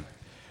Iceman. Right.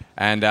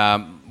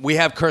 And we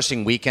have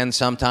cursing weekends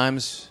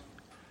sometimes.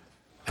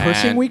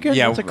 Cursing And, weekend?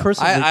 Yeah, What's a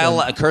cursing I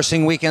weekend?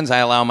 cursing weekends. I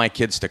allow my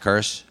kids to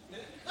curse.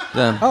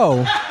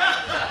 Oh.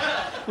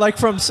 Like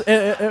from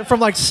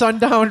like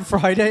sundown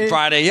Friday.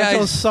 Friday, yeah,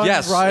 until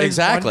yes, sunrise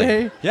exactly,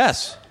 Monday?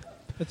 yes.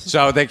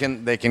 So they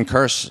can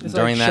curse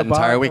during like that Shabbat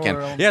entire weekend.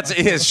 or- Yeah, it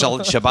is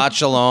Shabbat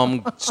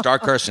Shalom.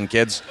 Start cursing,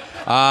 kids.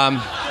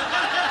 And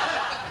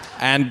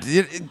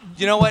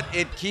you know what?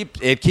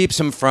 It keeps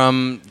them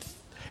from.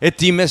 It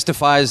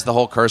demystifies the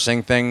whole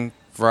cursing thing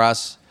for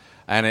us,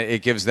 and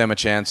it gives them a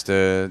chance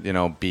to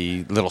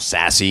be a little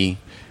sassy.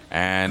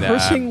 And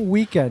Cursing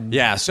weekend.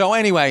 yeah. So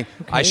anyway,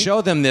 I Okay.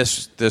 showed them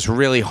this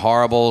really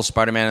horrible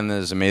Spider-Man and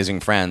his amazing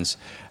friends,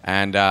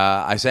 and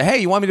I say, "Hey,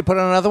 you want me to put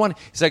on another one?"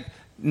 He's like,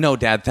 "No,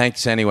 Dad,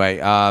 thanks anyway.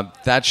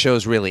 That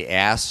show's really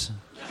ass."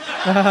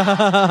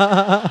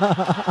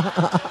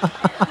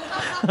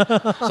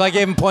 So I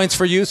gave him points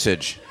for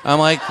usage. I'm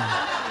like,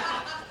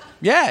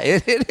 "Yeah,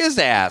 it is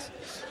ass."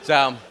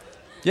 So,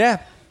 yeah.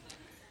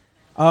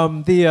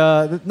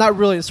 Not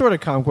really, it's sort of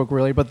comic book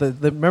really, but the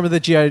remember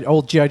the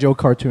old G.I. Joe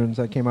cartoons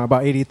that came out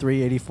about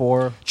 83,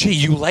 84? Gee,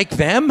 you like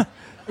them?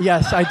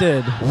 Yes, I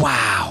did.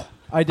 Wow.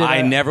 I did.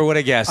 I never would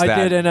have guessed I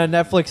that. did, and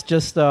Netflix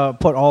just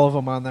put all of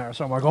them on there.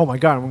 So I'm like, oh my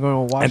god, I'm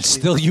going to watch. And these.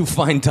 still, you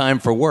find time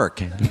for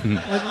work.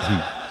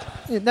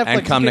 Netflix,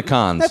 and come you to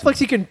cons.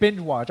 Netflix, you can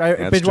binge watch. I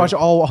That's binge watch true.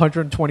 all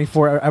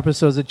 124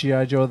 episodes of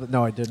G.I. Joe.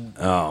 No, I didn't.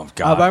 Oh But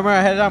God. I remember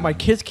I had it on. My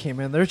kids came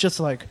in. They're just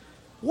like,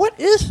 "What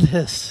is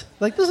this?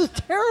 Like, this is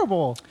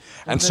terrible."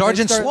 And then they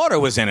Sergeant start- Slaughter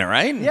was in it,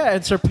 right?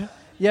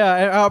 Yeah,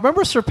 and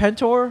remember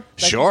Serpentor?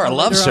 That Sure, I came out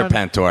love later on?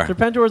 Serpentor.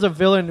 Serpentor is a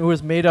villain who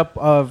was made up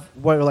of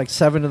like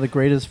 7 of the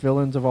greatest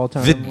villains of all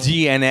time. The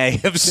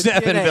DNA of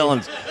 7 DNA.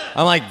 villains.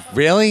 I'm like,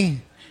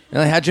 really?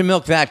 How'd you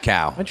milk that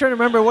cow? I'm trying to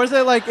remember. Was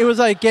it like it was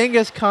like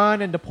Genghis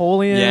Khan and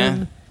Napoleon?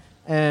 Yeah.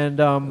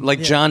 And Like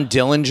yeah. John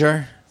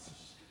Dillinger?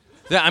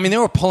 I mean, they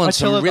were pulling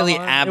Attila some really the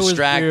Hun. It was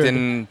abstract weird.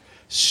 and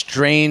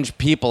strange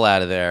people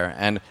out of there.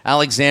 And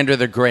Alexander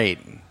the Great.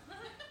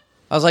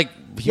 I was like,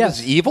 he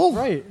was evil?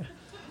 Right.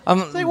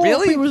 Like, well,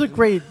 Really? He was a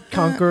great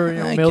conqueror,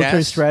 I military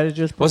guess.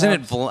 strategist. Wasn't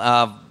it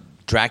perhaps.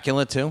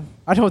 Dracula, too?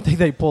 I don't think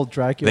they pulled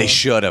Dracula. They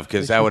should have,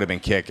 because that would have been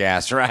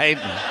kick-ass, right?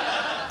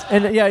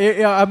 And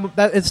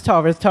it's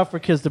tough. It's tough for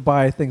kids to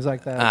buy things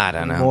like that. I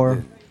don't know.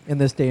 anymore in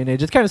this day and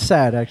age. It's kind of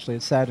sad, actually.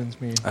 It saddens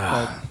me.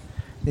 But,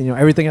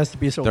 everything has to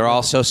be so. They're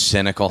all so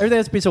cynical. Everything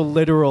has to be so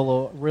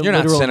literal. You're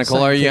not cynical,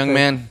 are you, young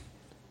man?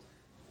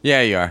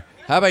 Yeah, you are.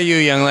 How about you,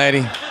 young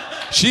lady?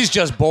 She's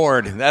just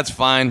bored. That's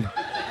fine.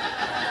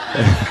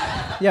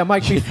 Yeah,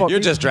 Mike. You're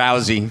just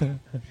drowsy.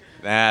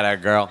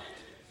 That girl.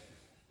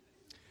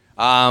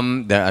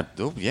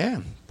 Oh yeah.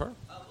 What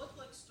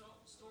like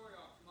story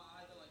arc from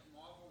either like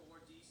Marvel or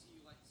DC you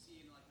like to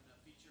see in like a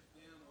feature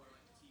film or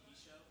like a TV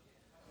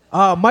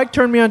show? Mike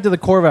turned me on to the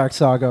Korvac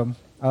saga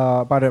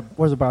about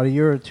a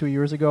year or 2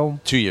 years ago,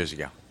 2 years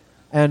ago.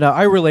 and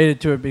I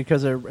related to it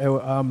because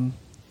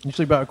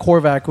usually about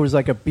Korvac, who was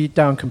like a beat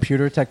down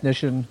computer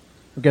technician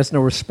who gets no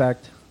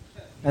respect,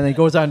 and then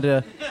goes on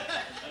to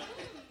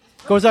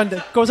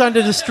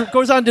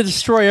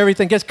destroy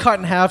everything. Gets cut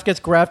in half. Gets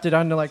grafted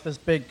onto like this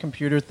big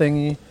computer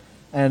thingy.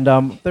 And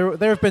there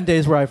have been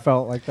days where I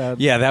felt like that.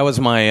 Yeah, that was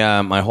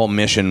my my whole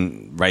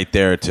mission right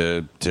there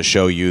to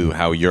show you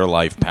how your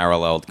life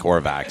paralleled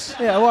Korvac's.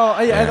 Yeah.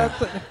 Well,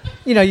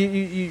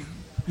 you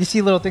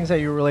see little things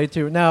that you relate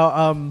to.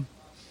 Now,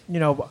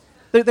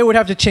 they would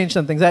have to change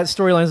some things. That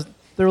storylines,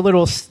 there are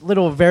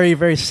little very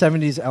very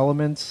 70s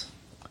elements.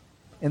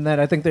 In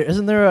that, I think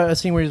isn't there a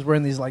scene where he's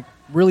wearing these like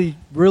really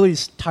really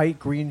tight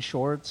green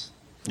shorts,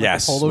 like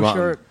Yes, a polo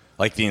shirt.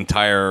 like the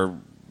entire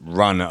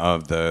run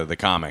of the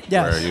comic.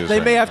 Yes, where he was they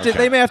may wearing- have to. okay.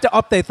 They may have to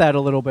update that a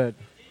little bit.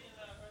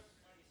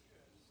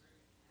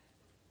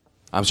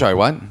 I'm sorry,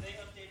 what?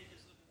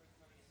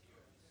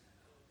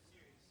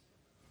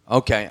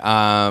 Okay.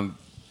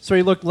 So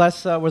he looked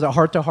less was it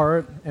heart to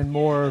heart and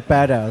more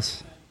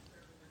badass.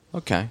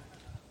 Okay.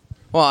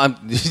 Well,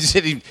 you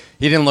said he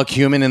didn't look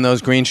human in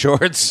those green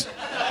shorts.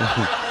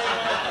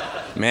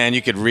 Man,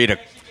 you could read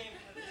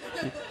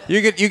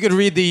you could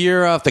read the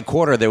year off the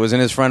quarter that was in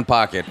his front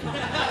pocket.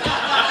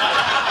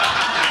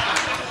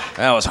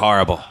 That was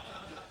horrible.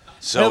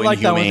 So I like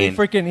that one.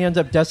 inhumane. He ends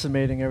up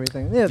decimating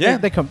everything. Yeah, Yeah.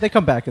 They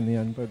come back in the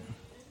end, but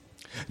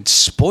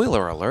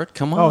Spoiler alert!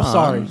 Come on. Oh,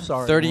 sorry.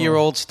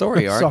 30-year-old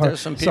story arc. Sorry. There's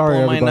some people Sorry,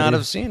 who might not everybody.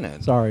 have seen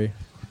it. sorry.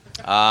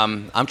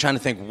 I'm trying to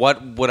think.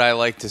 What would I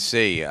like to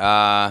see?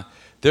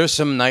 There's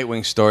some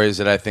Nightwing stories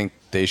that I think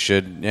they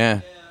should.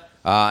 Yeah.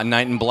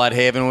 Night in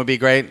Bloodhaven would be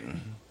great.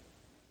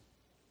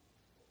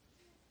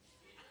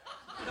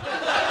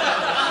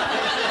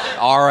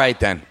 All right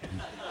then.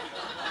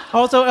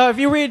 Also, if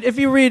you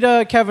read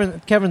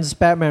Kevin's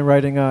Batman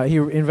writing, he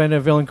invented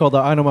a villain called the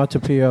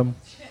Onomatopoeia,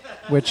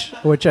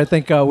 which I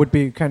think would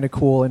be kind of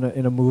cool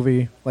in a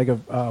movie, like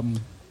a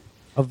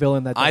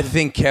villain that. I doesn't-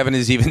 think Kevin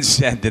has even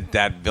said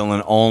that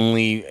villain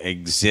only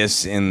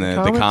exists in the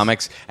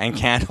comics and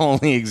can't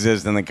only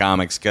exist in the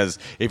comics because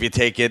if you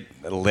take it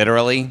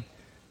literally,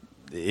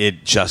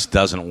 it just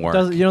doesn't work.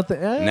 You don't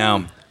think?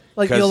 No.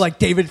 Like, you know, 'Cause- like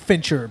David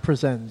Fincher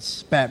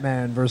presents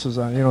Batman versus,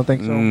 you don't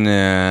think so?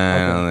 Nah,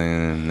 I don't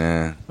think,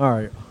 nah. All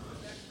right.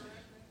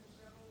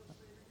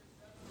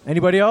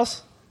 Anybody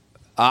else?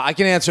 I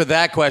can answer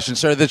that question,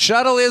 sir. The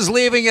shuttle is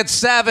leaving at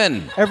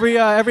 7. Every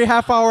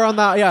half hour on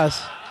the,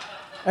 yes.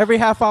 Every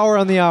half hour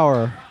on the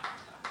hour.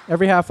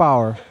 Every half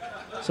hour,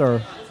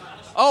 sir.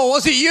 Oh,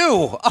 was it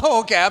you?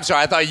 Oh, okay. I'm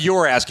sorry. I thought you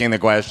were asking the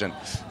question.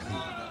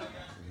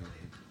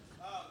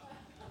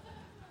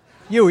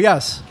 You,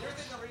 yes.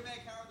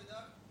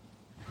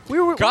 We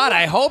were, God,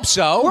 I hope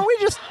so. weren't we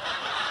just,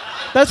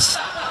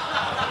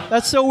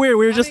 that's so weird.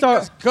 We were just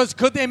talking. Because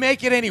could they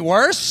make it any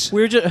worse?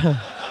 We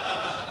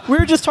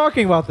were just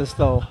talking about this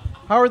though.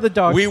 Howard the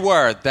Duck. We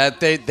were. That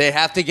they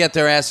have to get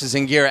their asses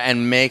in gear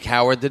and make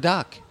Howard the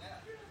Duck.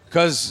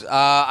 Because,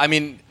 I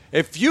mean,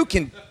 if you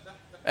can...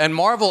 And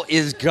Marvel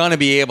is going to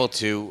be able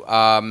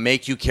to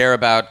make you care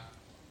about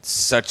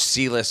such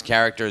C-list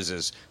characters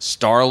as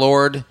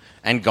Star-Lord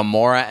and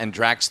Gamora and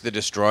Drax the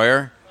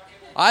Destroyer.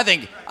 I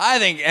think,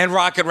 and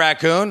Rocket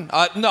Raccoon.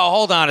 No,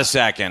 hold on a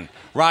second.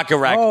 Rocket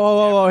Raccoon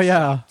Oh,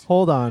 yeah.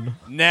 Hold on.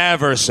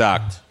 never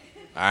sucked.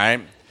 All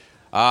right?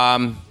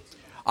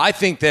 I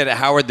think that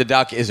Howard the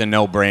Duck is a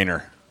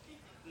no-brainer.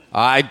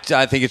 I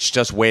think it's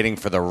just waiting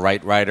for the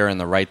right writer and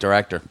the right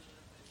director.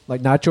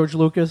 Like not George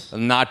Lucas?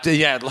 Not,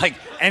 yeah, like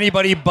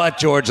anybody but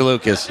George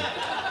Lucas.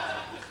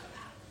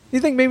 You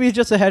think maybe he's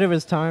just ahead of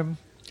his time?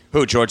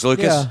 Who, George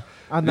Lucas? Yeah.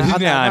 On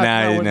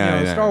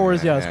that, Star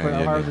Wars, yes, but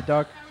Howard the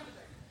Duck.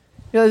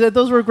 Yeah,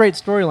 those were great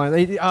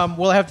storylines.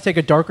 We'll have to take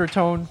a darker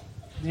tone.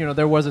 You know,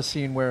 there was a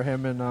scene where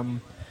him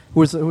and who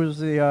was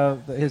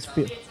his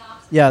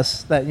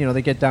yes, that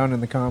they get down in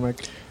the comic.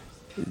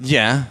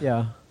 Yeah.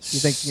 Yeah. You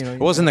think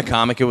It wasn't the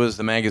comic, it was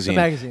the magazine.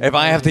 The magazine. If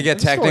I have to get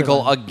It's a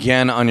technical storyline.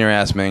 again on your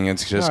ass, Ming,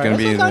 it's just All right,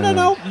 going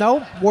to be...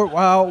 No.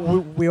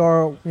 We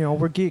are,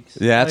 we're geeks.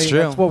 Yeah, that's true.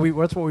 That's what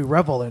we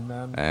revel in,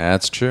 man.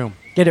 That's true.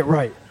 Get it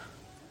right.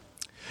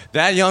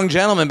 That young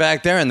gentleman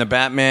back there in the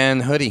Batman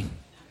hoodie.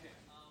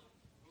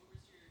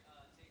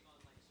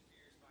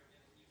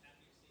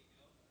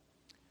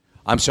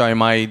 I'm sorry,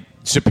 my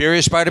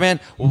Superior Spider-Man?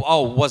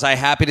 Oh, was I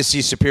happy to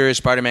see Superior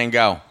Spider-Man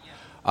go?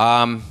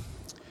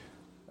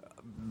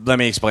 Let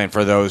me explain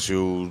for those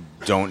who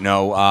don't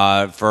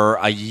know. For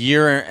a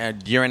year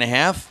and a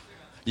half,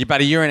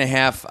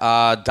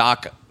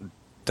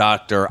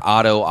 Dr.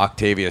 Otto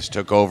Octavius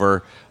took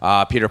over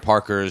Peter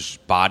Parker's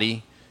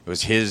body. It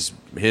was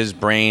his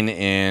brain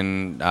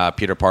in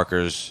Peter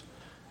Parker's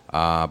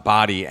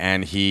body,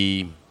 and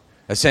he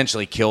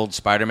essentially killed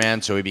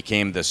Spider-Man, so he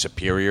became the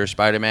Superior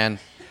Spider-Man.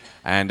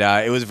 And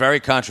it was very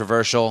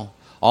controversial,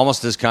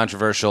 almost as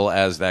controversial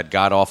as that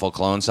god-awful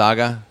Clone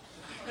Saga.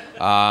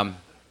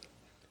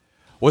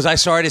 Was I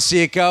sorry to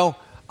see it go?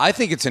 I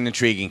think it's an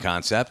intriguing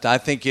concept. I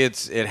think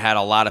it had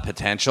a lot of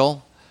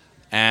potential.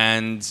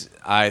 And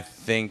I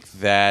think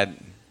that,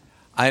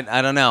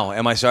 I don't know,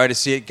 am I sorry to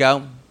see it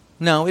go?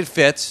 No, it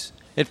fits.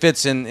 It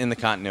fits in the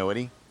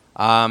continuity.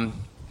 That's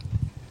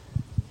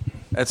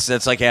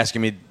like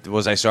asking me,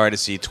 was I sorry to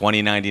see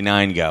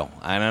 2099 go?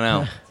 I don't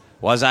know.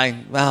 Was I?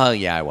 Well,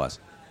 yeah, I was.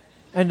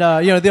 And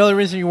the other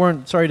reason you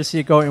weren't sorry to see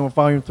it go, and when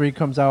Volume 3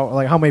 comes out,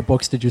 like how many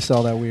books did you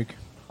sell that week?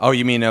 Oh,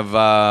 you mean of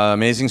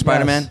Amazing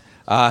Spider-Man?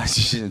 A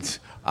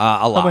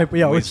lot.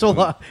 We sold a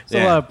lot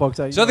of books.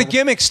 So the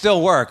gimmicks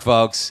still work,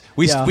 folks.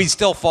 We Yeah.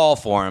 still fall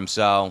for them.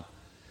 So,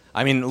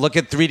 I mean, look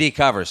at 3D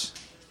covers.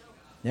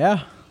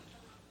 Yeah.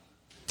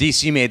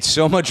 DC made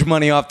so much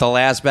money off the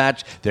last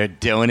batch, they're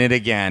doing it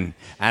again.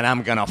 And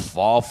I'm going to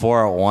fall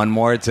for it one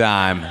more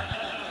time.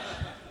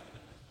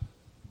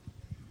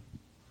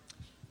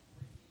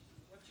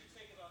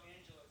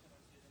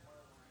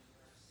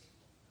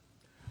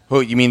 Who,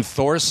 you mean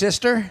Thor's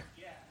sister?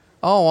 Yeah.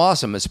 Oh,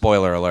 awesome. A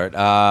spoiler alert.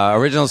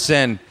 Original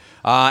Sin.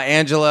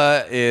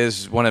 Angela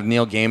is one of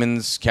Neil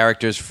Gaiman's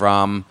characters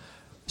from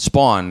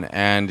Spawn,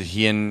 and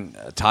he and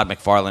Todd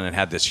McFarlane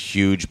had this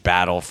huge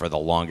battle for the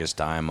longest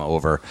time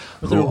over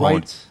Was it a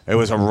rights? It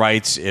was a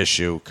rights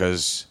issue,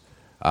 because,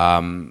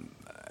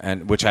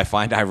 and which I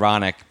find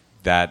ironic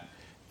that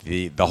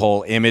the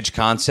whole image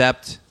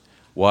concept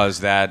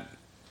was that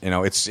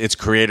it's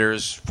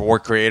creators for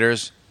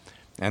creators.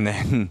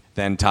 And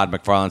then Todd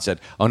McFarlane said,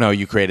 "Oh no,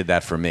 you created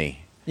that for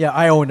me." Yeah,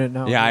 I own it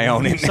now. Yeah, I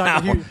own it now.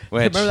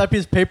 Remember that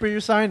piece of paper you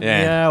signed?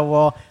 Yeah.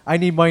 Well, I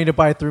need money to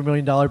buy a $3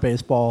 million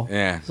baseball.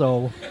 Yeah.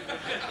 So.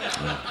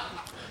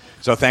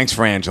 So thanks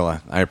for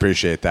Angela. I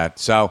appreciate that.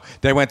 So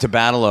they went to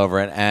battle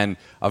over it, and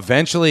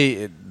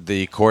eventually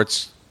the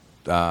courts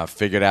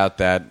figured out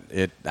that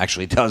it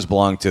actually does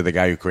belong to the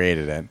guy who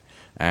created it.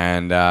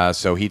 And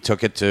so he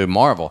took it to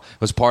Marvel.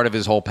 It was part of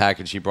his whole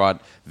package. He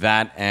brought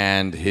that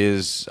and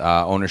his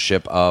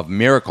ownership of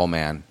Miracle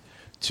Man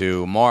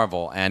to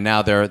Marvel. And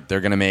now they're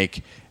going to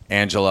make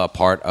Angela a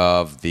part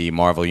of the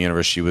Marvel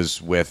Universe. She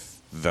was with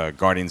the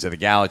Guardians of the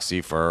Galaxy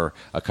for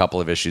a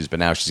couple of issues, but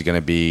now she's going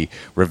to be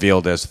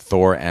revealed as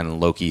Thor and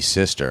Loki's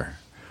sister,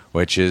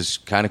 which is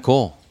kind of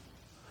cool.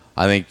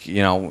 I think,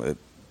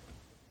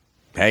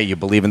 hey, you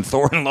believe in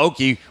Thor and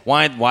Loki,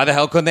 why the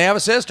hell couldn't they have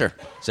a sister?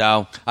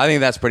 So I think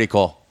that's pretty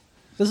cool.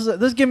 This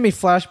is giving me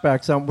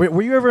flashbacks.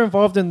 Were you ever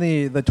involved in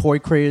the toy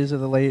craze of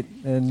the late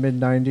and mid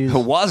 '90s?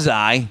 Was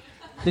I?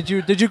 Did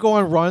you go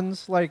on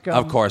runs like?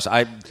 Of course,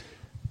 I.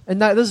 And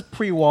this is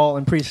pre-Walt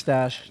and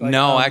pre-Stash.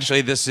 No,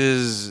 actually, this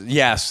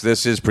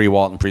is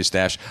pre-Walt and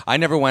pre-Stash. I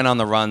never went on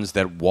the runs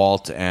that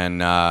Walt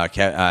and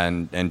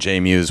and Jay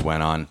Muse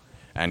went on,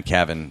 and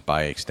Kevin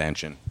by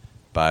extension.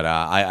 But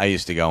I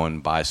used to go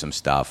and buy some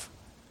stuff.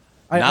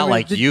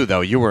 You though.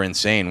 You were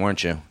insane,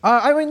 weren't you?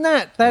 I mean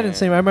that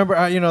insane. I remember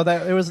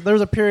that there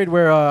was a period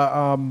where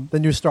the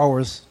new Star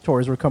Wars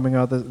toys were coming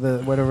out.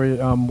 The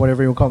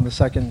whatever you call them, the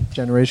second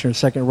generation or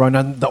second run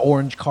on the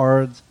orange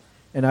cards.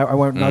 And I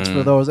went nuts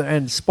for those.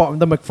 And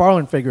the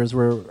McFarlane figures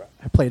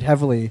I played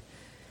heavily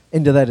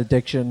into that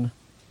addiction.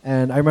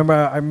 And I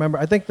remember.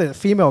 I think the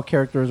female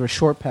characters were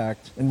short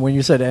packed. And when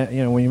you said,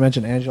 when you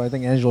mentioned Angela, I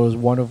think Angela was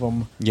one of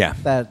them. Yeah.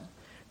 That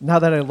now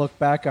that I look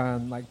back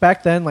on, like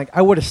back then, like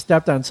I would have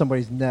stepped on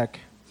somebody's neck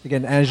to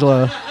get an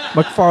Angela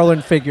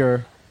McFarlane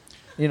figure.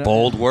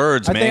 Bold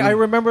words, man. I think I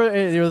remember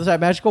it was that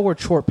magical word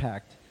short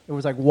packed. It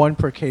was like one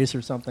per case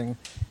or something.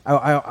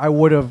 I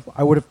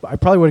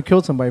probably would have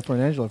killed somebody for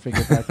an Angela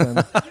figure back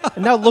then.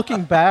 And now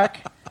looking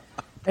back,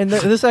 and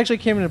this actually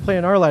came into play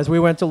in our lives. We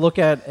went to look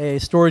at a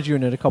storage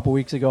unit a couple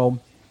weeks ago,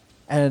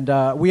 and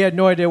we had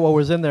no idea what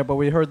was in there, but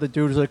we heard the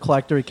dude was a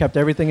collector. He kept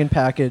everything in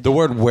package. The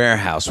word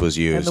warehouse was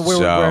used. And the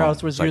word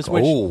warehouse was used.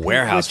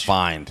 Warehouse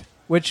find.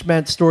 Which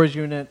meant storage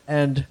unit.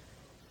 And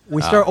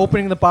we start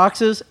opening the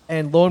boxes,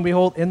 and lo and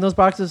behold, in those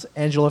boxes,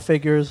 Angela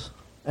figures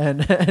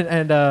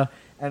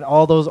and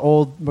all those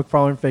old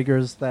McFarlane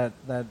figures that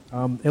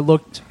it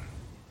looked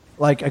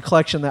like a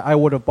collection that I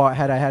would have bought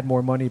had I had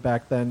more money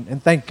back then.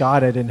 And thank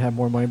God I didn't have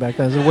more money back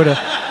then. It would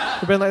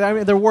have been like, I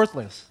mean, they're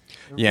worthless.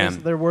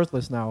 They're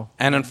worthless now.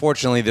 And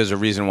unfortunately, there's a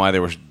reason why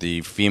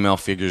the female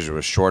figures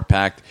were short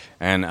packed.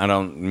 And I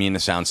don't mean to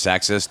sound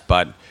sexist,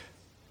 but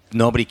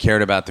nobody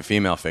cared about the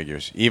female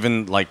figures.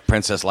 Even like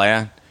Princess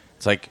Leia,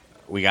 it's like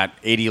we got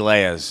 80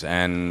 Leias,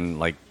 and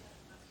like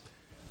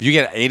if you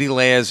get 80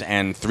 Leias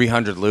and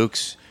 300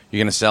 Lukes, you're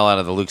going to sell out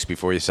of the Lukes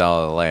before you sell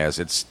out of the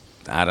Leias.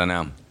 I don't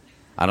know.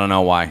 I don't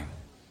know why.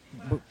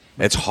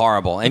 It's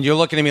horrible. And you're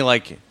looking at me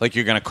like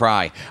you're going to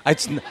cry.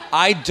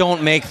 I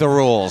don't make the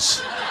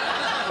rules.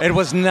 It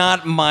was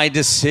not my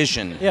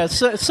decision. Yeah,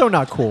 it's so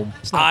not cool.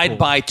 I'd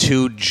buy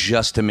 2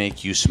 just to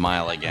make you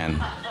smile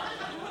again.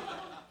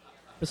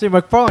 But see,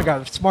 McFarlane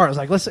got smart. I was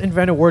like, let's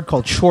invent a word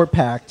called short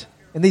packed,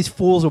 and these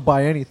fools will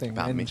buy anything.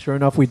 And sure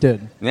enough, we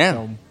did. Yeah.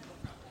 So.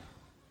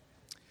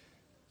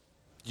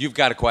 You've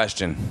got a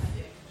question.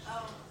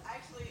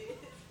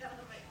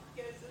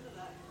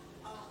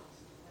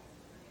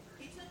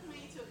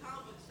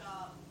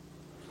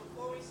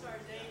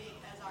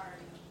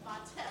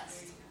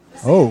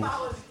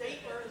 Oh.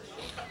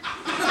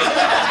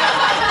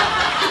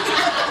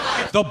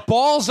 The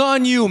ball's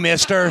on you,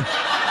 mister. And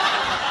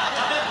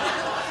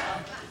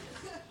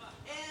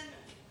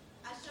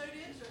I showed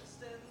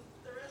interest, and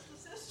the rest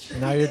is history.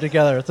 Now you're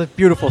together. It's a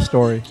beautiful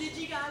story. Did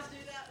you guys do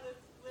that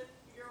with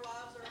your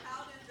wives, or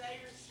how did they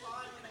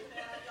respond when they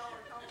found out y'all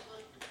were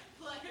comfortably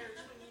players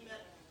when you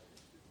met?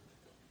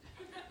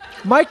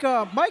 Mike,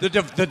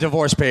 The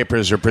divorce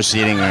papers are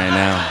proceeding right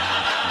now.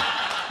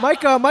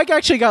 Mike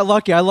actually got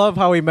lucky. I love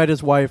how he met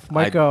his wife.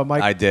 Mike.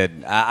 I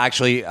did.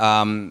 Actually,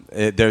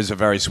 there's a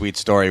very sweet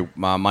story.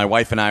 My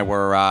wife and I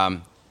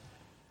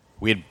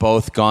we had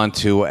both gone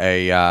to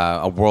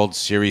a World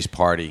Series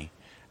party,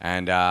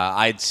 and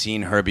I'd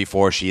seen her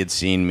before she had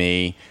seen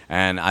me,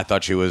 and I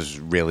thought she was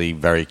really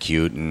very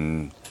cute,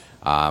 and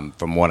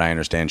from what I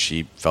understand,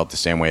 she felt the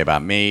same way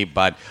about me.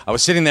 But I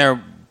was sitting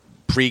there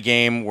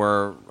pre-game,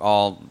 we're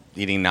all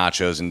eating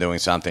nachos and doing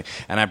something.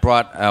 And I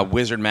brought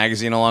Wizard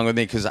magazine along with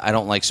me because I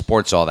don't like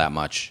sports all that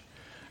much.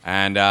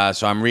 And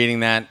so I'm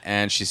reading that,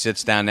 and she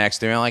sits down next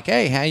to me. I'm like,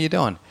 hey, how you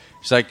doing?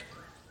 She's like,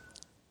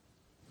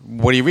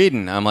 what are you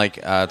reading? I'm like,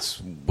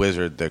 it's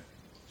Wizard, the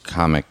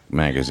comic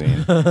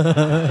magazine.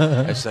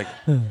 She's like,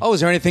 oh, is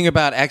there anything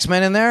about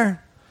X-Men in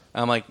there?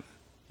 I'm like,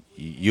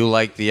 you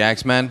like the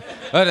X-Men?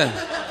 I'd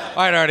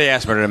already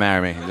asked her to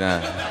marry me.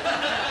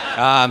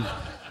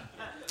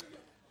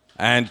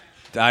 And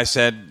I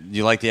said,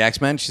 you like the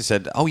X-Men? She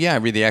said, oh, yeah, I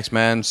read the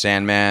X-Men,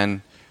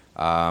 Sandman,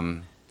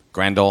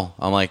 Grendel.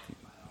 I'm like,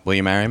 will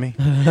you marry me?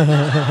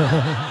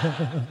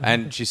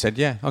 And she said,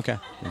 yeah, okay.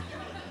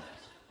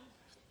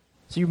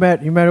 So you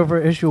met over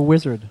an issue of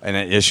Wizard. An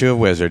issue of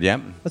Wizard, yep.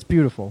 That's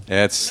beautiful.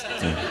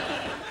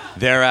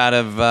 They're out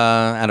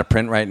of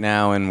print right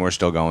now, and we're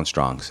still going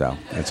strong, so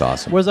it's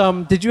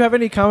awesome. Did you have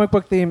any comic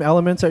book themed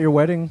elements at your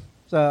wedding?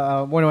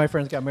 So, one of my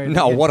friends got married.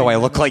 No, what do I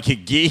look like, a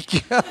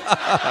geek?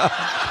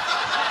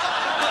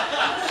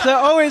 So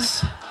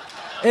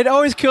it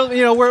always kills me.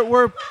 You know,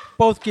 we're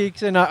both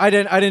geeks, and I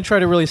didn't try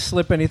to really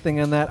slip anything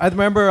in that. I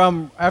remember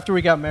after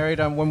we got married,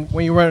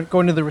 when you were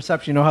going to the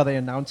reception, you know how they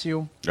announce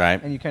you,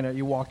 right? And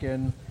you walk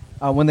in.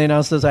 When they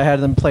announced this, I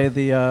had them play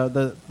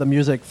the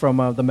music from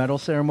the medal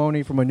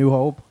ceremony from A New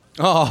Hope.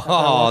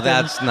 Oh,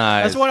 that's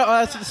nice.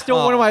 That's still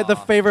one of the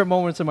favorite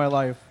moments in my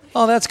life.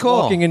 Oh, that's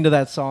cool. Walking into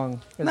that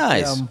song.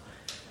 Nice.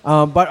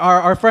 But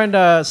our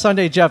friend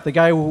Sunday Jeff, the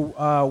guy who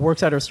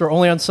works at our store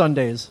only on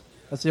Sundays.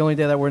 That's the only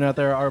day that we're not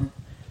there.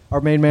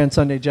 Our main man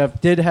Sunday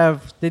Jeff he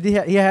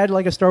had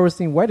like a Star Wars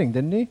themed wedding,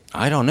 didn't he?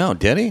 I don't know.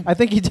 Did he? I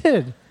think he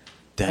did.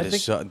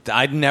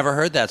 I'd never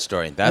heard that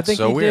story. That's I think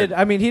so he weird. did.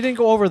 I mean, he didn't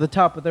go over the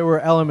top, but there were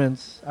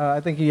elements. I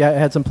think he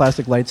had some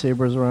plastic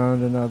lightsabers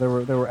around, and there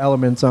were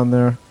elements on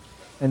there.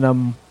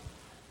 And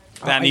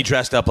And he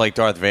dressed up like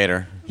Darth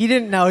Vader. he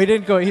didn't. No, he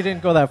didn't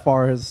go that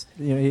far. His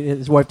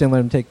wife didn't let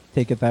him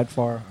take it that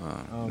far.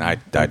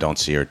 I don't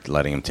see her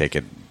letting him take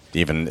it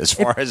even as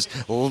far as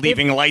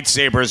leaving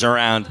lightsabers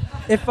around.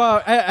 If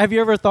have you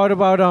ever thought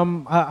about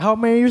how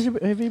many years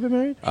have you been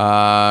married?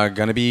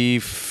 Gonna be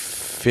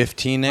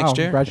 15 next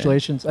year.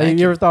 Congratulations! Yeah. Thank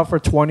You you. ever thought for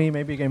 20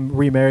 maybe getting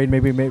remarried,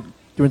 maybe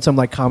doing some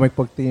like comic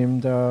book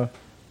themed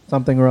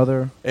something or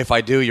other? If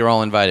I do, you're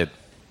all invited.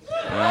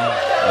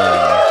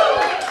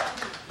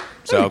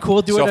 So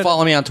cool. Do it at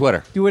follow me on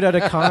Twitter. Do it at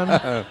a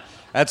con.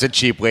 That's a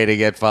cheap way to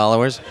get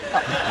followers.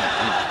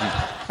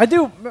 I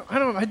do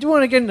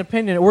want to get an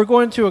opinion. We're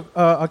going to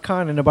a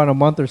con in about a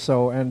month or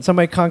so, and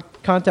somebody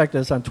contacted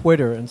us on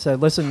Twitter and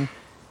said, "Listen,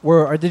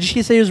 did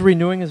she say he was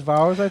renewing his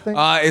vows? I think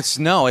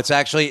It's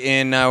actually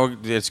in.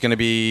 It's going to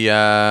be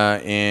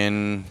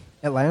in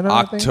Atlanta.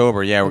 I think?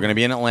 October. Yeah, we're going to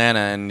be in Atlanta,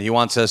 and he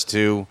wants us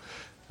to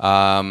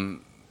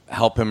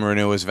help him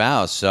renew his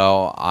vows.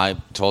 So I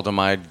told him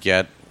I'd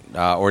get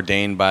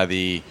ordained by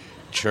the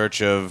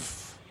Church of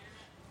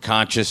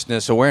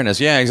Consciousness Awareness.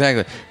 Yeah,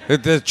 exactly.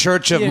 The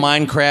Church of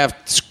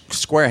Minecraft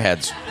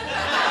Squareheads.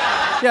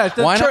 Yeah,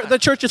 Why not? the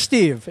Church of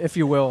Steve, if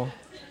you will.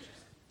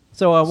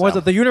 So was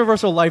it the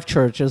Universal Life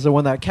Church? Is the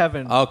one that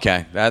Kevin?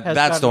 Okay, has that's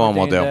gotten the one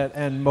we'll ordained do. at,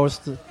 and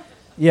most,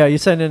 yeah, you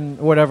send in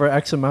whatever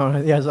X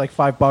amount. He has like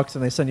 $5,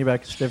 and they send you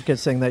back a certificate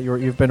saying that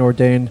you've been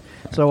ordained.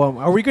 So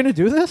are we going to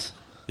do this?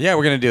 Yeah,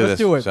 we're going to do Let's this.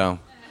 do it. So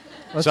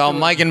do it.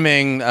 Mike and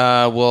Ming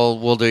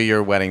will do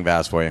your wedding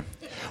vows for you.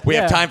 We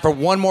have Yeah. time for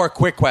one more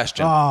quick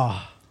question.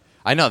 Ah,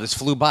 I know, this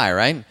flew by,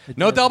 right?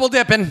 No double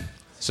dipping.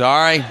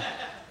 Sorry.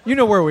 you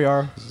know where we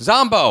are.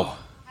 Zombo.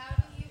 How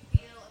do you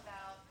feel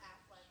about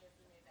Affleck as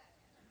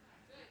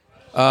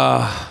the new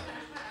Batman?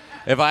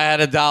 If I had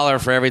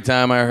 $1 for every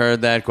time I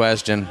heard that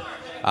question.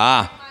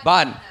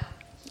 But,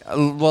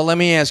 well, let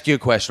me ask you a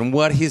question.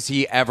 What has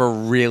he ever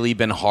really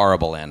been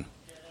horrible in?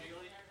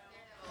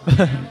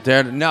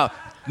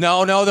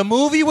 No, the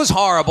movie was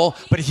horrible,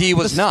 but he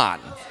was not.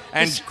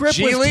 And script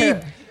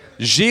was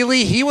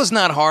Gigli, he was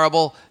not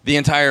horrible. The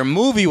entire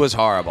movie was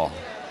horrible.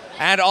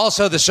 And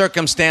also the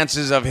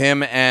circumstances of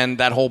him and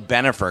that whole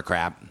Bennifer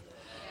crap.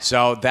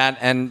 So that,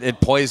 and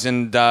it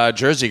poisoned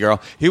Jersey Girl.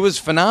 He was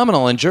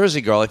phenomenal in Jersey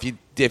Girl. If you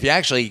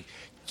actually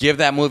give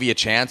that movie a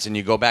chance and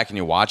you go back and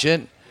you watch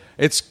it,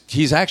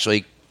 he's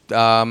actually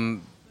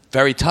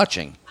very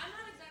touching. I'm not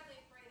exactly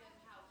afraid of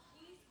how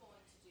he's going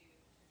to do,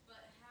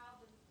 but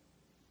how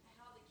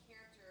the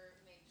character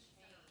may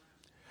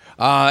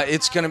change.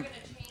 It's going to... Change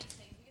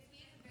things because he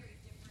is a very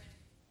different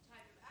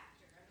type of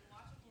actor. I mean,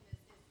 watching him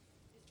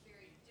is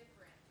very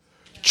different.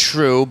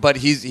 True, but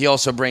he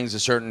also brings a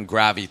certain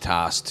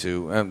gravitas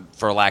to,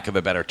 for lack of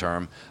a better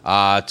term,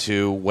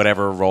 to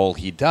whatever role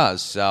he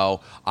does.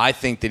 So I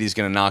think that he's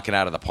going to knock it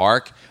out of the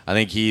park. I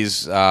think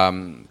he's,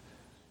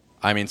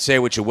 say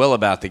what you will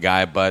about the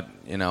guy, but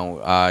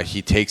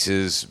he takes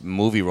his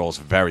movie roles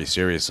very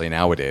seriously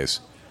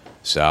nowadays.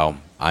 So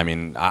I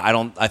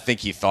think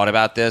he thought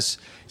about this.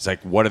 He's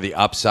like, what are the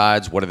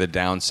upsides? What are the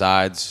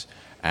downsides?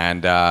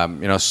 And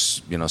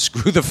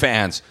screw the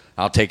fans.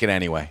 I'll take it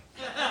anyway.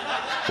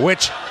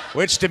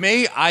 Which to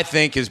me, I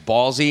think is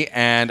ballsy,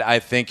 and I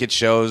think it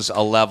shows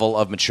a level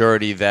of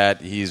maturity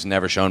that he's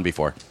never shown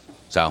before.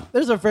 So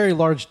There's a very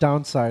large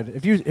downside.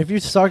 If you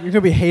suck, you're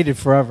gonna be hated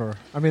forever.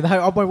 I mean,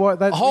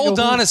 hold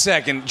on a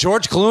second,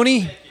 George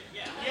Clooney.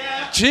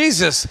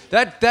 Jesus,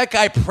 that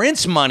guy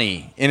prints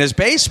money in his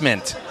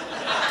basement,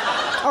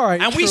 All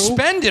right, and we true.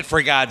 spend it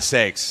for God's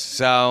sakes.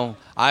 So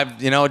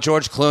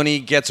George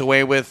Clooney gets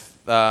away with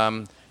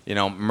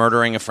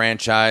murdering a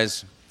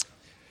franchise.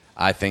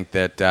 I think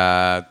that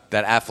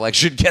Affleck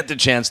should get the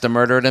chance to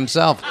murder it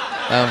himself.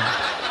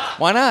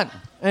 Why not?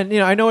 And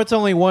I know it's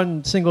only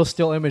one single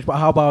still image, but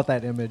how about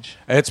that image?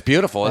 It's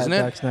beautiful, That isn't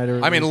Zack it? Snyder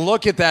I mean, released.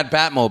 look at that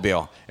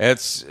Batmobile.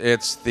 It's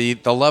the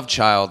love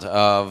child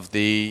of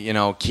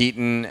the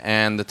Keaton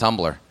and the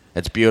Tumbler.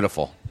 It's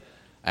beautiful,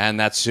 and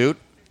that suit.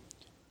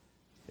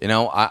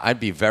 I'd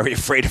be very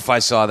afraid if I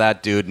saw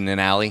that dude in an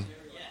alley.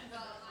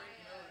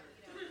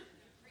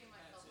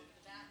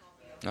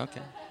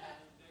 Okay.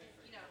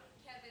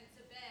 Kevin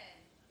to Ben,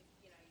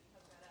 you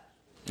hook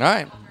that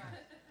up.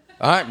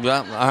 All right.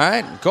 Well, all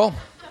right. Cool.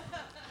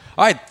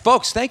 All right,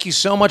 folks. Thank you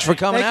so much for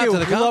coming Thank out you.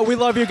 to the con. We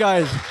love you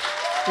guys.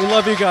 We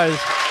love you guys.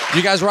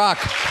 You guys rock.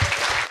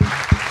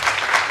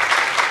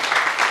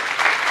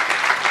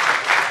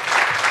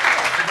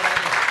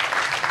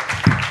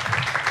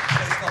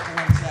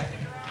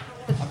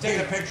 I'm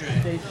taking a picture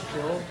of you.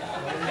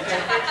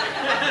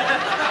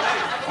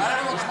 Why don't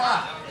everyone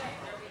smile?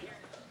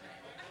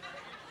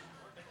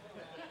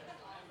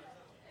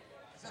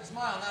 I said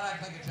smile, not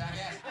act like a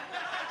jackass.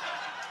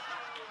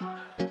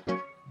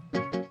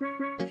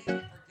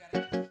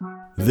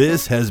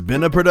 This has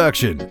been a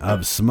production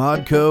of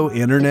SModCo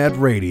Internet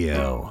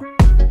Radio.